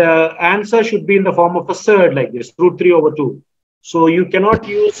the answer should be in the form of a surd like this, √3/2. So you cannot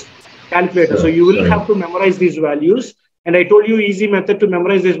use calculator. So you will have to memorize these values. And I told you easy method to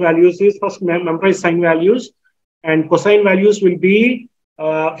memorize these values is first memorize sine values, and cosine values will be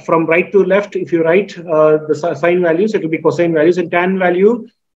from right to left. If you write the sine values, it will be cosine values, and tan value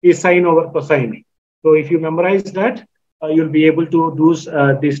is sine over cosine. So if you memorize that, you'll be able to do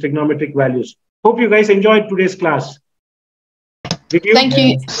these trigonometric values. Hope you guys enjoyed today's class. Did you? Thank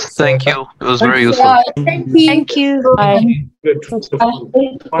you. Thank you. It was very useful. Thank you. Thank you. Good.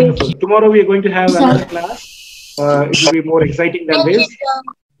 Wonderful. Tomorrow we are going to have another class. It will be more exciting than this.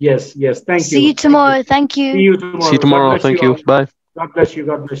 Yes, yes. Thank you. See you tomorrow. Thank you. See you tomorrow. See you tomorrow. Thank you. Bye. God bless you.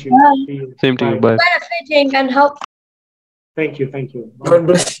 God bless you. Bye. See you. Same to you. Bye. Benefiting and help. Thank you. Thank you. God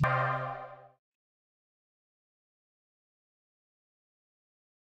bless you.